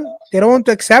 both of them, they don't want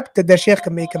to accept that their sheikh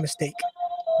can make a mistake,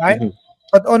 right?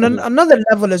 But on another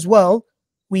level as well,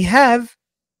 we have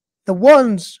the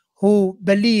ones who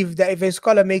believe that if a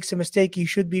scholar makes a mistake, he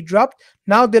should be dropped.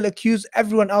 Now they'll accuse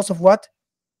everyone else of what?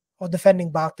 Of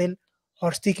defending batil,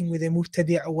 or sticking with a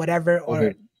mubtadi' or whatever,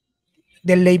 or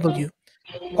they'll label you.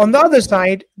 On the other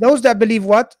side, those that believe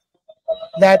what?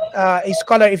 That a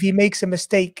scholar, if he makes a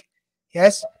mistake,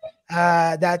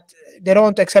 that they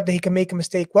don't accept that he can make a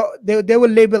mistake. Well, they will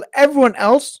label everyone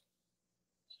else,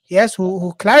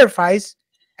 who clarifies,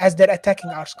 as they're attacking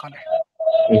our scholar.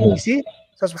 You see?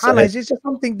 So subhanAllah, it's just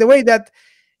something, the way that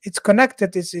it's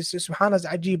connected is subhanAllah is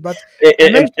ajib. But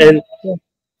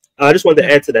I just wanted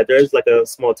to add to that. There is like a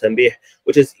small tamyee,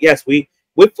 which is, yes,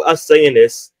 with us saying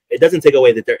this, it doesn't take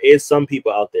away that there is some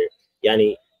people out there,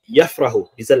 yani yafrahu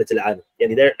bi zallat al-alim,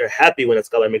 yani they're happy when a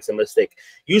scholar makes a mistake,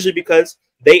 usually because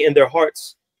they in their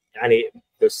hearts, yani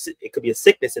it could be a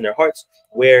sickness in their hearts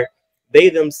where they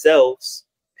themselves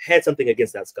had something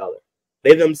against that scholar.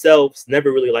 They themselves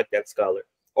never really liked that scholar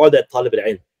or that talib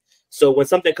al-ilm. So when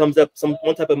something comes up,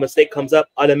 one type of mistake comes up,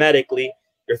 automatically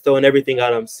you're throwing everything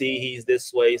at him. See, he's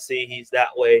this way. See, he's that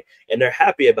way. And they're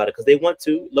happy about it because they want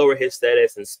to lower his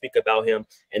status and speak about him.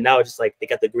 And now it's just like they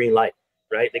got the green light,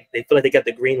 right? They feel like they got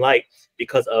the green light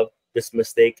because of this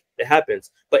mistake that happens.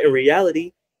 But in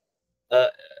reality,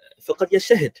 فقد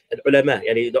يشهد العلماء.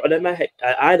 يعني the ulama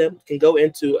alim can go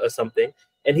into something,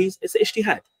 and it's an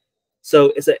ijtihad.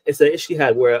 So it's an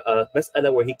ijtihad where a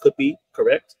mas'ala where he could be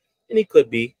correct and he could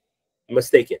be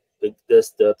mistaken.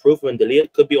 The proof and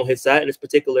dalil could be on his side in this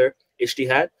particular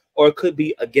ijtihad, or it could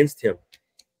be against him.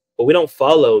 But we don't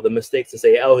follow the mistakes and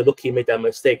say, oh, look, he made that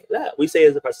mistake. We say,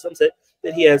 as the Prophet said,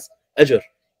 that he has ajr.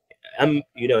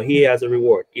 He has a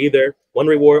reward, either one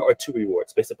reward or two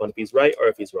rewards, based upon if he's right or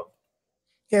if he's wrong.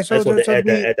 Yeah, so I just want to add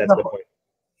that to the point.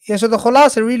 Yeah, so the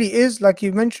khulasa really is, like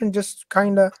you mentioned, just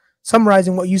kind of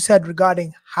summarizing what you said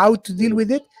regarding how to deal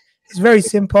with it. It's very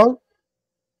simple.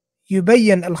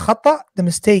 يبين الخطأ, the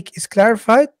mistake is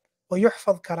clarified,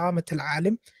 ويحفظ كرامة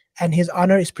العالم, and his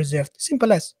honor is preserved.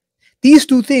 Simple as. These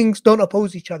two things don't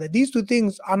oppose each other. These two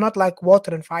things are not like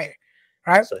water and fire,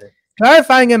 right? Sorry.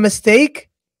 Clarifying a mistake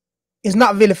is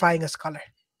not vilifying a scholar.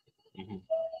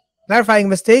 Clarifying a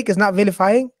mistake is not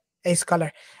vilifying a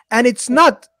scholar. And it's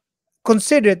not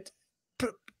considered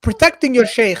protecting your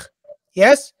sheikh.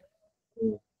 Yes?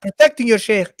 Protecting your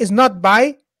sheikh is not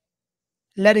by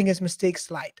letting his mistakes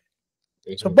slide.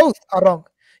 So both are wrong.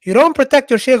 You don't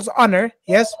protect your sheikh's honor,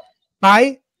 yes,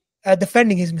 by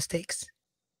defending his mistakes.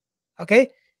 Okay?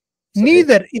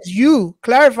 Neither is you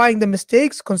clarifying the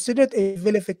mistakes considered a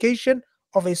vilification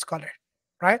of a scholar,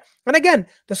 right? And again,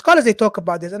 the scholars, they talk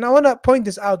about this, and I want to point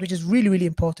this out, which is really, really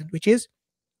important, which is,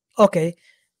 okay,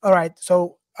 all right,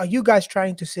 so are you guys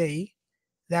trying to say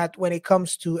that when it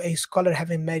comes to a scholar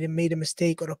having made a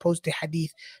mistake or opposed to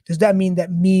hadith, does that mean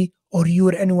that me or you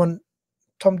or anyone,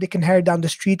 Tom, Dick, and Harry down the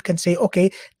street can say, okay,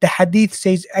 the hadith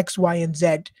says X, Y, and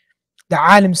Z. The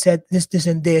alim said this, this,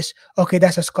 and this. Okay,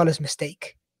 that's a scholar's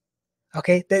mistake.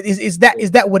 Okay, is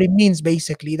that what it means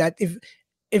basically? That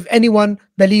if anyone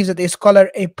believes that a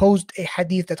scholar opposed a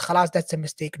hadith, that khalas, that's a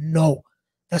mistake. No,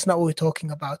 that's not what we're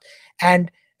talking about. And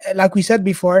like we said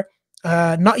before,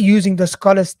 not using the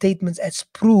scholar's statements as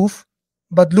proof,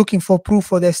 but looking for proof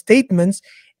for their statements,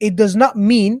 it does not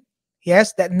mean,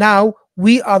 yes, that now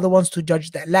we are the ones to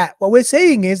judge that. La. What we're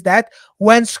saying is that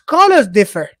when scholars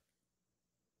differ,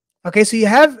 okay, so you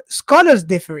have scholars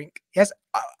differing, yes,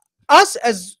 us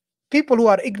as people who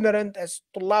are ignorant, as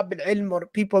tullab al-ilm, or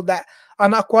people that are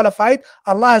not qualified,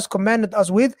 Allah has commanded us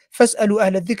with فَاسْأَلُوا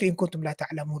أَهْلَ الذِّكْرِ إِن كُنتُمْ لَا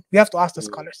تَعْلَمُونَ. We have to ask the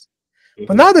scholars.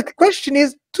 But now the question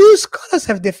is, two scholars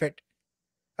have differed.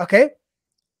 Okay?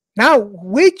 Now,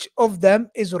 which of them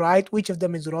is right, which of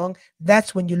them is wrong?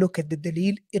 That's when you look at the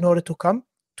dalil in order to come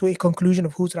to a conclusion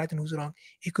of who's right and who's wrong.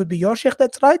 It could be your sheikh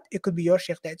that's right, it could be your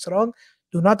sheikh that's wrong.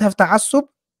 Do not have ta'assub,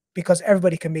 because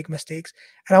everybody can make mistakes.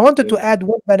 And I wanted to add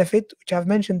one benefit, which I've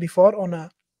mentioned before on a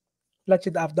lecture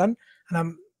that I've done, and I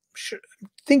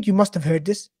think you must have heard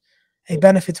this, a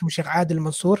benefit from Sheikh Adil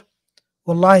Mansour.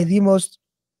 Wallahi, the most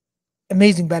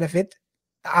amazing benefit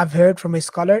I've heard from a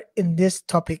scholar in this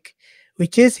topic,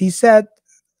 which is, he said,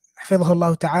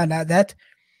 Hafidhahullah Ta'ala, that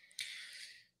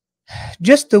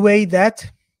just the way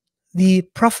that the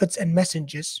prophets and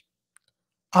messengers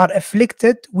are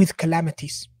afflicted with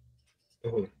calamities.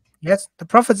 Yes, the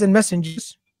prophets and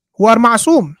messengers who are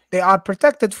ma'soom, they are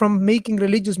protected from making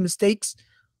religious mistakes,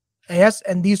 yes,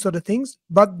 and these sort of things,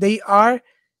 but they are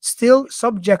still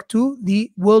subject to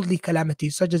the worldly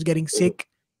calamities, such as getting sick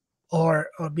or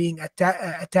being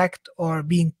attacked or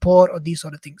being poor or these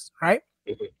sort of things, right?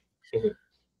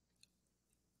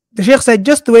 The Shaykh said,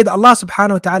 just the way that Allah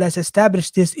subhanahu wa ta'ala has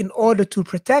established this in order to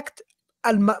protect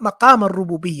al-maqam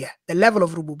al-rububiyyah, the level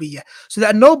of rububiyyah, so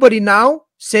that nobody now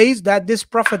says that this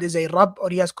prophet is a Rabb or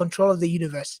he has control of the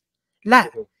universe. La.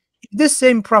 This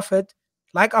same prophet,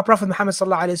 like our Prophet Muhammad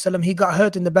sallallahu alayhi wa sallam, he got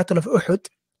hurt in the battle of Uhud,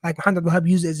 like Muhammad Abdul-Hameed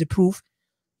used it as a proof.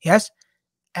 Yes.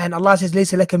 And Allah says,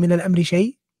 لَيْسَ لَكَ مِنَ الْأَمْرِ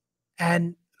شَيْءٍ.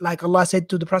 And like Allah said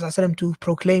to the Prophet sallallahu alayhi wa sallam to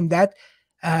proclaim that,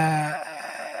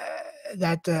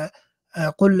 the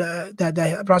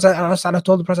Prophet sallallahu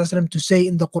told the Prophet sallallahu to say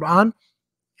in the Quran,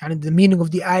 and the meaning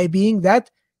of the ayah being that,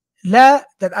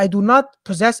 that I do not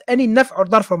possess any naf' or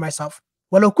dar for myself.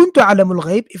 وَلَوْ كُنْتُ عَلَمُ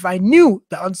الْغَيْبِ. If I knew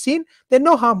the unseen, then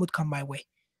no harm would come my way.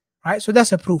 Right? So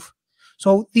that's a proof.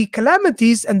 So the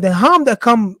calamities and the harm that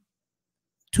come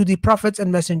to the prophets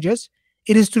and messengers,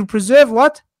 it is to preserve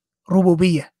what?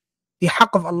 Rububiyyah, the haqq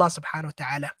of Allah subhanahu wa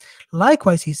ta'ala.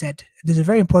 Likewise, he said, there's a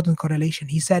very important correlation.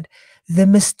 He said, the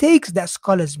mistakes that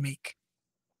scholars make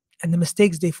and the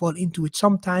mistakes they fall into, which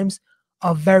sometimes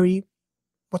are very,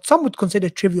 what some would consider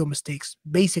trivial mistakes,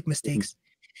 basic mistakes.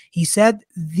 He said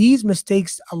these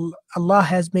mistakes Allah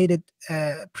has made it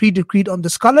pre-decreed on the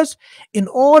scholars in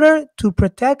order to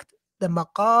protect the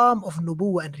maqam of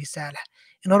nubuwwah and risalah,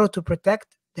 in order to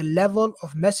protect the level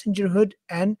of messengerhood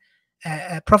and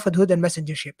prophethood and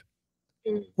messengership.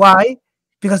 Why?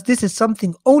 Because this is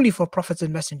something only for prophets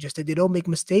and messengers, that they don't make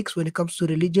mistakes when it comes to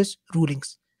religious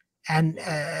rulings and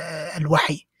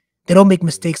al-wahi. They don't make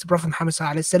mistakes. The Prophet Muhammad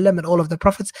and all of the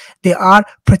prophets, they are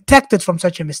protected from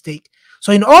such a mistake.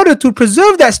 So in order to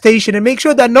preserve that station and make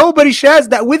sure that nobody shares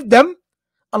that with them,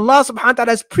 Allah subhanahu wa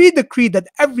ta'ala has pre-decreed that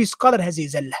every scholar has a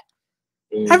zallah.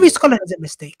 Every scholar has a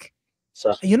mistake.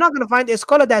 You're not going to find a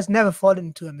scholar that has never fallen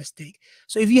into a mistake.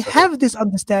 So if you have this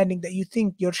understanding that you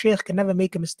think your shaykh can never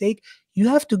make a mistake, you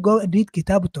have to go and read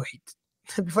Kitab al-Tawheed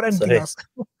before anything else.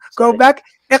 Go back,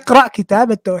 اقرأ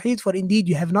Kitab al-Tawheed, for indeed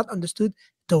you have not understood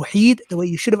Tawheed the way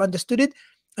you should have understood it,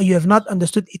 and you have not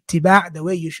understood Ittiba' the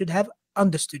way you should have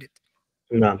understood it.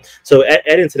 No. So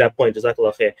adding to that point,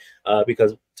 Jazakallah khair,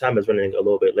 because time is running a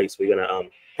little bit late, so we're gonna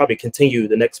probably continue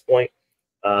the next point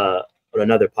on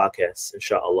another podcast,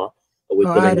 Inshaa Allāh. We're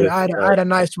Oh, dealing with I had a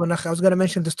nice one. I was going to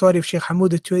mention the story of Sheikh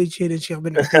Hamoud al-Tuwaijiri and Sheikh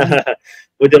bin Uthaymeen.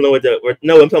 we're dealing with I'm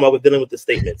talking about we're dealing with the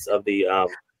statements of the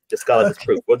scholars' Okay.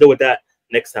 proof. We'll deal with that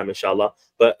next time, inshallah.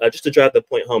 But just to drive the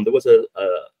point home, there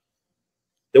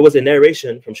was a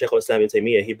narration from Shaykh al-Islam ibn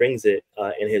Tamyee. He brings it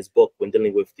in his book when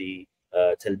dealing with the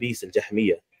Talbis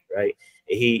al-Jahmiyyah, right?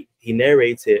 He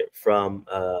narrates it from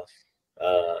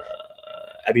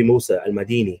Abi Musa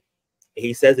al-Madini.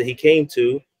 He says that he came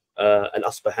to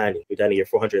al-Asbahani, who died in the year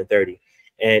 430,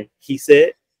 and he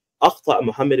said, أخطأ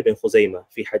Muhammad ibn Khuzaymah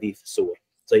fi hadith suwar.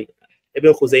 So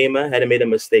Ibn Khuzaymah had made a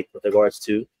mistake with regards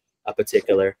to a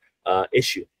particular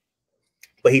issue,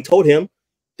 but he told him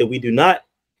that we do not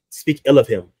speak ill of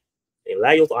him.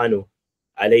 لا يطعن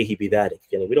عليه بذلك.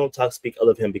 We don't speak ill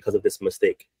of him because of this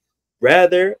mistake.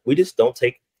 Rather, we just don't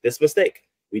take this mistake.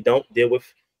 We don't deal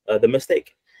with the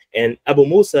mistake. And Abu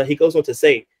Musa, he goes on to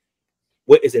say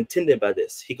what is intended by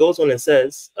this. He goes on and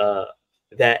says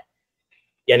that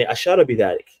يعني أشار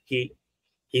بذلك.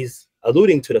 He's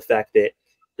alluding to the fact that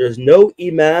there's no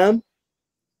imam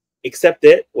except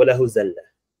that وله زلة.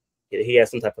 He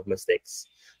has some type of mistakes.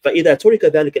 فإذا ترك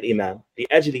ذلك الإمام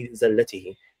لأجل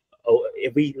زلته,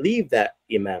 if we leave that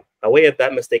imam by way of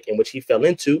that mistake in which he fell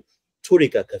into,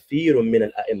 ترك كثير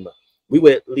من الأئمة, we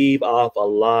would leave off a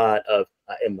lot of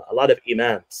أئمة, a lot of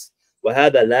imams.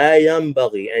 وهذا لا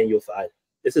ينبغي أن يفعل.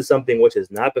 This is something which is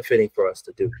not befitting for us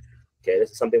to do. Okay, this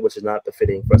is something which is not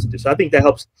befitting for us to do. So I think that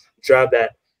helps drive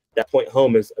that point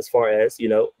home as far as,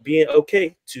 being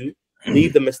okay to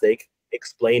leave the mistake,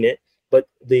 explain it, but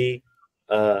the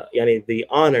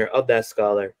honor of that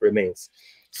scholar remains.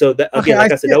 So that, again,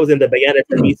 like I said, that was in the Bayan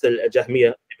al-Talbis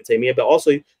al-Jahmiyyah ibn Taymiyyah, but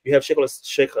also you have Sheikh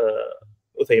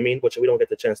Uthaymeen, which we don't get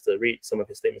the chance to read some of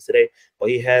his statements today, but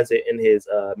he has it in his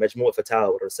Majmu'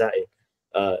 Fatawa Rasail.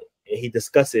 And he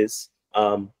discusses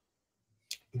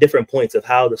different points of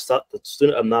how the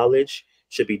student of knowledge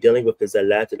should be dealing with the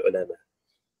Zallat al-Ulama.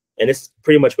 And this is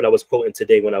pretty much what I was quoting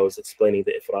today when I was explaining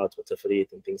the Ifrat wa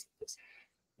Tafreed and things like this.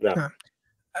 Now,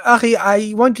 Akhi,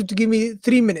 I want you to give me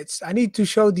 3 minutes. I need to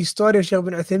show the story of Sheikh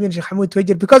bin Uthaymeen and Sheikh Hamoud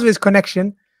al-Tuwaijiri because of his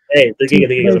connection. Hey,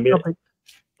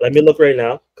 let me look right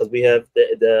now because we have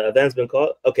the event's been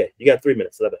called. Okay, you got 3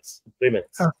 minutes. 3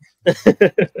 minutes.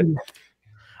 Okay,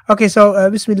 okay, so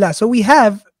Bismillah. So we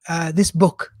have this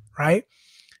book, right?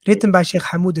 Written by Sheikh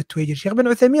Hamoud al-Tuwaijiri. Sheikh bin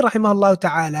Uthaymeen, rahimahullah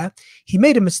ta'ala, he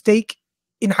made a mistake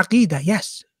in Aqidah,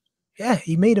 yes. Yeah,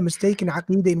 he made a mistake in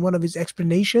Aqidah in one of his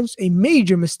explanations, a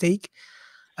major mistake,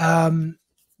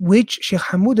 which Sheikh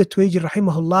Hamoud al-Tuwaijiri,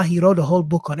 rahimahullah, he wrote a whole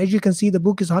book on. As you can see, the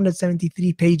book is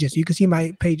 173 pages. You can see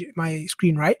my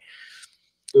screen, right?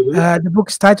 The book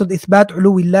is titled إثبات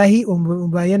علو الله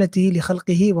ومباينته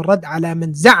لخلقه والرد على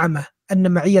من زعم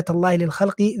أن معية الله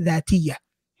للخلق ذاتية.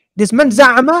 This man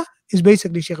زعم is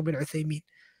basically Sheikh bin Uthaymeen,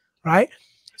 right?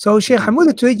 So Sheikh Hamoud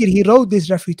al-Tuwaijiri, he wrote this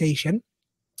refutation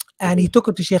and he took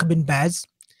it to Sheikh bin Baz.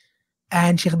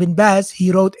 And Sheikh bin Baz,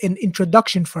 he wrote an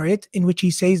introduction for it in which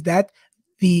he says that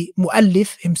the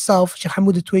muallif himself, Sheikh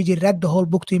Hamoud al-Tuwaijiri, read the whole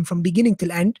book to him from beginning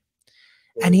till end.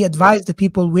 And he advised the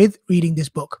people with reading this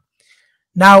book.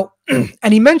 Now,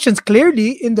 and he mentions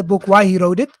clearly in the book why he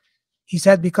wrote it. He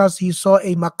said because he saw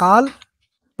a maqal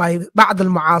by Ba'd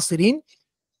al-Mu'asirin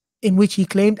in which he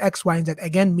claimed X, Y, and Z.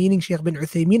 Again, meaning Sheikh bin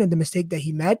Uthaymeen and the mistake that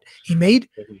he made.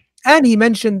 And he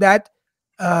mentioned that,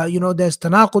 there's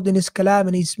tanaqud in his kalam,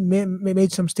 and he's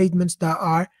made some statements that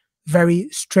are very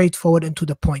straightforward and to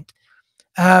the point.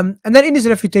 And then in his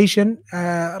refutation,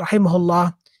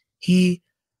 rahimahullah, he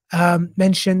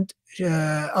mentioned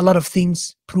a lot of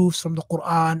things, proofs from the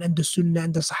Quran and the Sunnah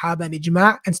and the Sahaba and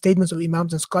Ijma' and statements of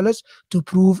Imams and scholars to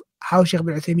prove how Sheikh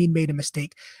bin Uthaymeen made a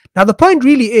mistake. Now, the point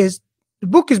really is, the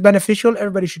book is beneficial,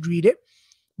 everybody should read it,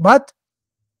 but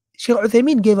Sheikh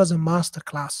Uthaymeen gave us a master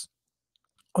class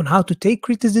on how to take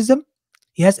criticism,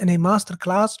 yes, and a master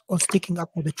class on sticking up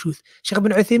with the truth. Sheikh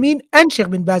bin Uthaymeen and Sheikh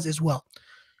bin Baz as well.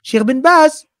 Sheikh bin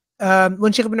Baz,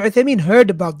 when Sheikh bin Uthaymeen heard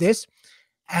about this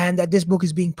and that this book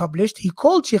is being published, he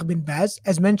called Sheikh bin Baz,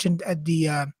 as mentioned at the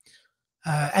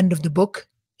end of the book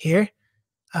here.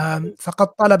 فقد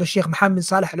طلب الشيخ محمد بن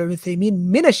صالح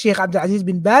العثيمين من الشيخ عبد العزيز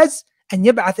بن باز أن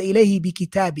يبعث إليه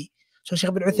بكتابي. So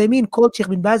Sheikh bin Uthaymeen called Sheikh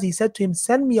bin Baz. He said to him,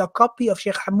 send me a copy of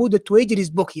Sheikh Hamoud al-Tuwaijiri's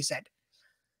book, he said.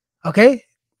 Okay,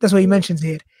 that's what he mentions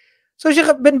here. So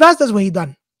Sheikh bin Baz, that's what he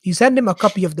done. He sent him a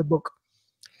copy of the book.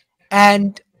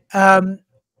 And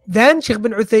then Sheikh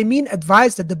bin Uthaymeen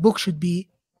advised that the book should be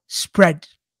spread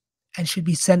and should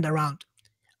be sent around.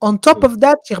 On top of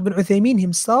that, Sheikh bin Uthaymeen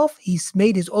himself, he's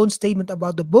made his own statement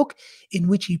about the book in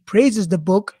which he praises the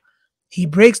book. He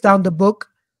breaks down the book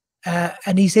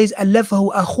and he says,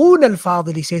 أَلَّفَهُ أَخُونَ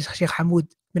الْفَاضِلِ, he says Sheikh Hamoud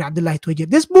bin Abdullah Tuwaijir.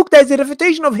 This book, there is a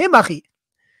refutation of him, akhi.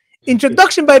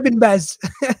 Introduction by Bin Baz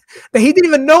that he didn't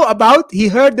even know about. He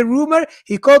heard the rumor.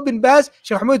 He called Bin Baz.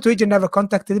 Sheikh Hamoud Tuwaijir never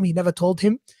contacted him. He never told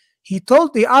him. He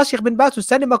asked Sheikh Bin Baz to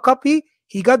send him a copy.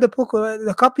 He got the book,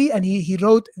 the copy, and he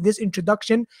wrote this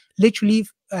introduction literally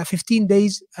 15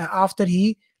 days after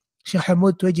Sheikh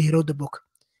Hamoud Tuwaijir, he wrote the book.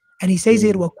 And he says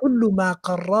here, وَكُلُّ مَا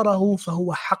قَرَّرَهُ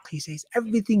فَهُوَ حَقٌّ. He says,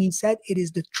 everything he said, it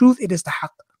is the truth, it is the haqq.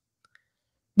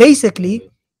 Basically,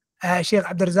 Sheikh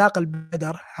Abdul Razak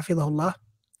al-Badr, Hafidhahullah,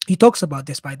 he talks about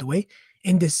this, by the way,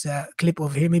 in this clip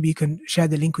over here. Maybe you can share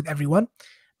the link with everyone.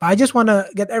 But I just want to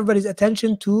get everybody's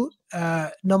attention to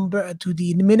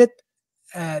the minute,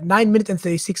 9 minutes and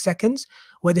 36 seconds,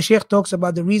 where the Sheikh talks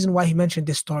about the reason why he mentioned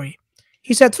this story.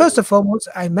 He said, first and foremost,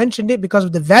 I mentioned it because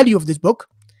of the value of this book,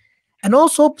 and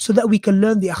also so that we can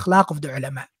learn the akhlaq of the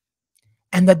ulama,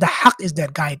 and that the haqq is their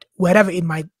guide, wherever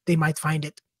they might find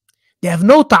it. They have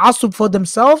no ta'assub for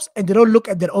themselves, and they don't look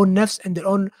at their own nafs and their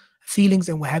own feelings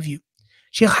and what have you.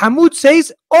 Sheikh Hamoud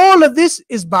says all of this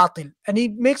is batil, and he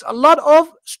makes a lot of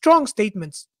strong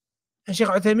statements. And Sheikh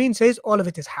Uthaymeen says all of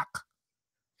it is haqq.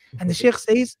 And the Sheikh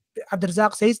says, Abdul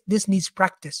Razak says, this needs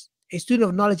practice. A student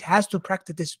of knowledge has to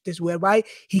practice this whereby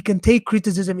he can take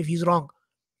criticism if he's wrong.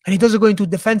 And he doesn't go into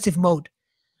defensive mode.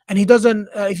 And he doesn't,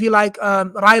 if you like,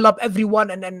 rile up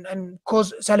everyone and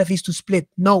cause Salafis to split.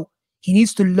 No. He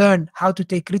needs to learn how to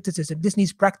take criticism. This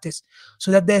needs practice so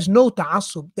that there's no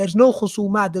ta'assub, there's no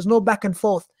khusumat, there's no back and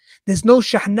forth, there's no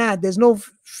shahna, there's no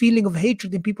feeling of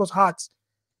hatred in people's hearts.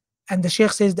 And the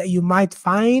Sheikh says that you might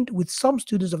find with some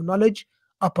students of knowledge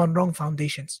upon wrong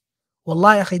foundations.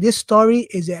 Wallahi, akhi, this story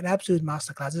is an absolute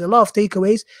masterclass. There's a lot of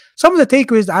takeaways. Some of the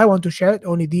takeaways that I want to share,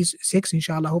 only these 6,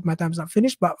 inshallah. I hope my time's not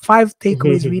finished, but 5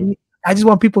 takeaways really I just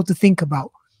want people to think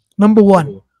about. Number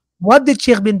 1. What did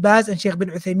Sheikh bin Baz and Sheikh bin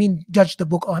Uthaymeen judge the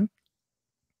book on?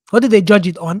 What did they judge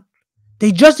it on?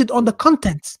 They judged it on the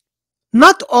contents,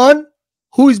 not on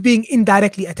who is being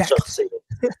indirectly attacked.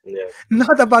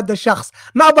 Not about the shakhs,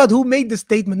 not about who made the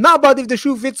statement, not about if the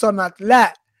shoe fits or not.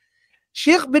 La.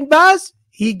 Sheikh bin Baz,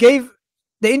 he gave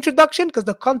the introduction because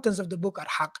the contents of the book are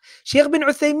haqq. Sheikh bin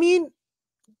Uthaymeen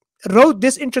wrote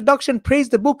this introduction, praised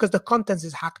the book because the contents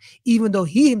is haqq, even though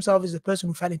he himself is the person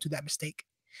who fell into that mistake.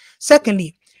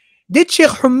 Secondly, did Sheikh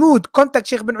Hamoud contact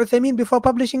Sheikh bin Uthaymeen before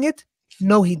publishing it?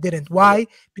 No, he didn't. Why?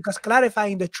 Because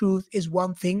clarifying the truth is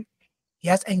one thing,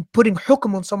 yes, and putting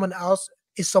hukm on someone else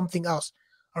is something else.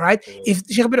 All right. If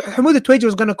Sheikh bin Hamoud al-Tuwaijir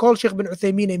was going to call Sheikh bin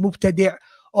Uthaymeen a mubtadi',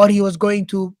 or he was going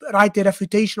to write a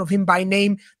refutation of him by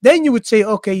name, then you would say,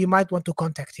 okay, you might want to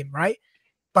contact him, right?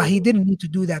 But he didn't need to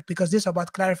do that because this is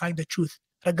about clarifying the truth,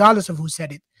 regardless of who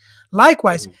said it.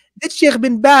 Likewise, did Sheikh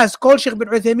bin Baz call Sheikh bin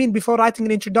Uthaymeen before writing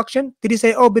an introduction? Did he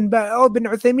say, oh, bin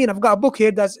Uthaymeen, I've got a book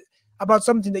here that's about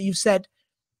something that you've said.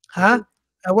 Huh?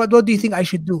 What do you think I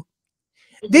should do?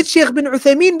 Did Sheikh bin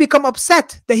Uthaymeen become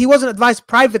upset that he wasn't advised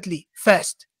privately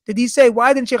first? Did he say,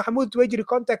 why didn't Sheikh Hamoud Tuwaijir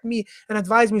contact me and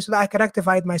advise me so that I can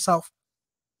rectify it myself?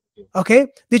 Okay.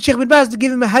 Did Sheikh bin Baz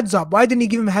give him a heads up? Why didn't he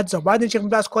give him a heads up? Why didn't Sheikh bin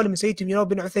Baz call him and say to him, you know,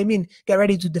 bin Uthaymeen, get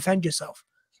ready to defend yourself?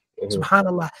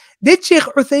 Subhanallah. Did Sheikh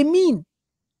Uthaymeen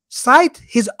cite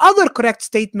his other correct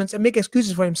statements and make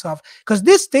excuses for himself? Because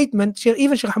this statement,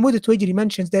 even Sheikh Hamoud Tuwaijir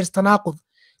mentions there's tanaqud.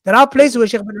 There are places where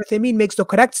Sheikh bin Uthaymeen makes the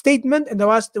correct statement, and there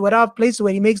are places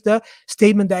where he makes the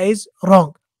statement that is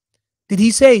wrong. Did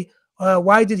he say,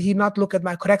 why did he not look at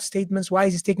my correct statements? Why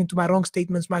is he sticking to my wrong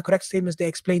statements? My correct statements, they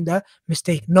explain the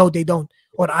mistake. No, they don't.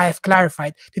 Or I have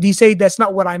clarified. Did he say that's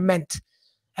not what I meant?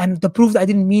 And the proof that I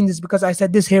didn't mean this because I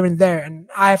said this here and there, and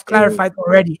I have clarified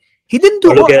already. He didn't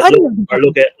do look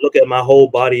at my whole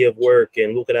body of work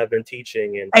and look at I've been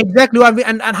teaching and exactly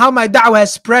and how my da'wah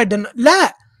has spread. And la,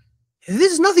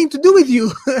 this has nothing to do with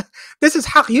you. This is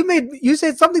haqq. You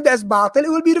said something that's batil, it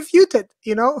will be refuted,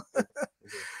 you know.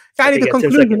 The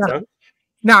conclusion.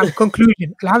 Now,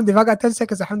 conclusion. Alhamdulillah, I got 10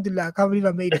 seconds. Alhamdulillah, I can't believe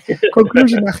I made it.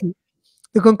 Conclusion, akhi.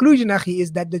 The conclusion, akhi,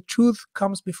 is that the truth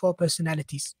comes before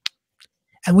personalities.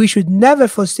 And we should never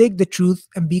forsake the truth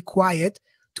and be quiet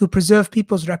to preserve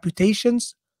people's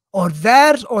reputations or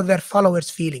theirs or their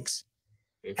followers' feelings.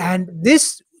 And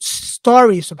this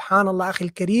story, subhanallah,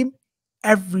 akhil kareem,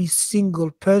 every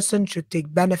single person should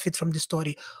take benefit from this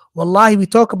story. Wallahi, we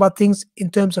talk about things in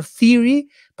terms of theory,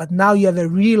 but now you have a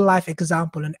real life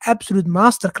example, an absolute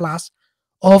masterclass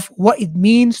of what it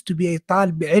means to be a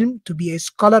talib ilm, to be a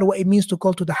scholar, what it means to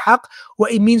call to the haqq,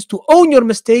 what it means to own your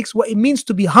mistakes, what it means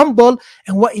to be humble,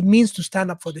 and what it means to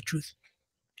stand up for the truth.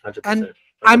 100%. And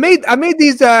I made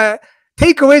these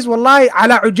takeaways wallahi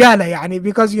ala ujala yani,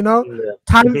 because you know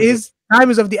time is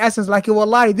of the essence. Like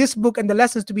wallahi, this book and the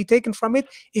lessons to be taken from it,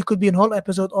 it could be a whole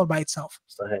episode all by itself.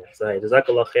 Sahih.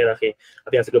 Jazakallah khair, akhi. I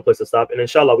think that's a good place to stop. And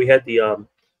inshallah, we had the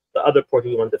other part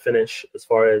we wanted to finish as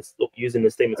far as using the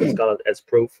statements of scholars as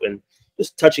proof, and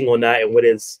just touching on that and what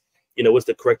is, you know, what's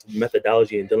the correct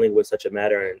methodology in dealing with such a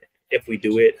matter, and if we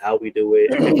do it, how we do it,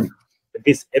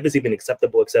 if it's even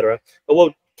acceptable, etc. But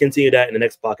we'll continue that in the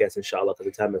next podcast, inshallah, because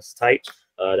the time is tight.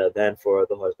 The adhan for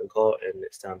the has been called, and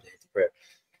it's time to hit the prayer.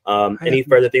 Any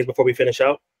further things before we finish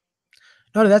out?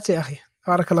 No, that's it, akhi.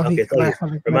 Barakallah Okay,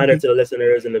 feek. reminder to the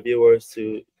listeners and the viewers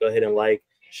to go ahead and like,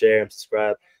 share, and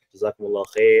subscribe. Jazakumullah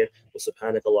khair. Wa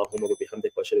subhanaka Allahumma wa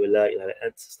bihamdika wa ashhadu an la ilaha illa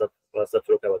anta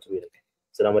astaghfiruka wa atubu ilayk.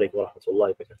 Assalamu alaikum wa rahmatullahi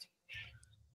wa barakatuh.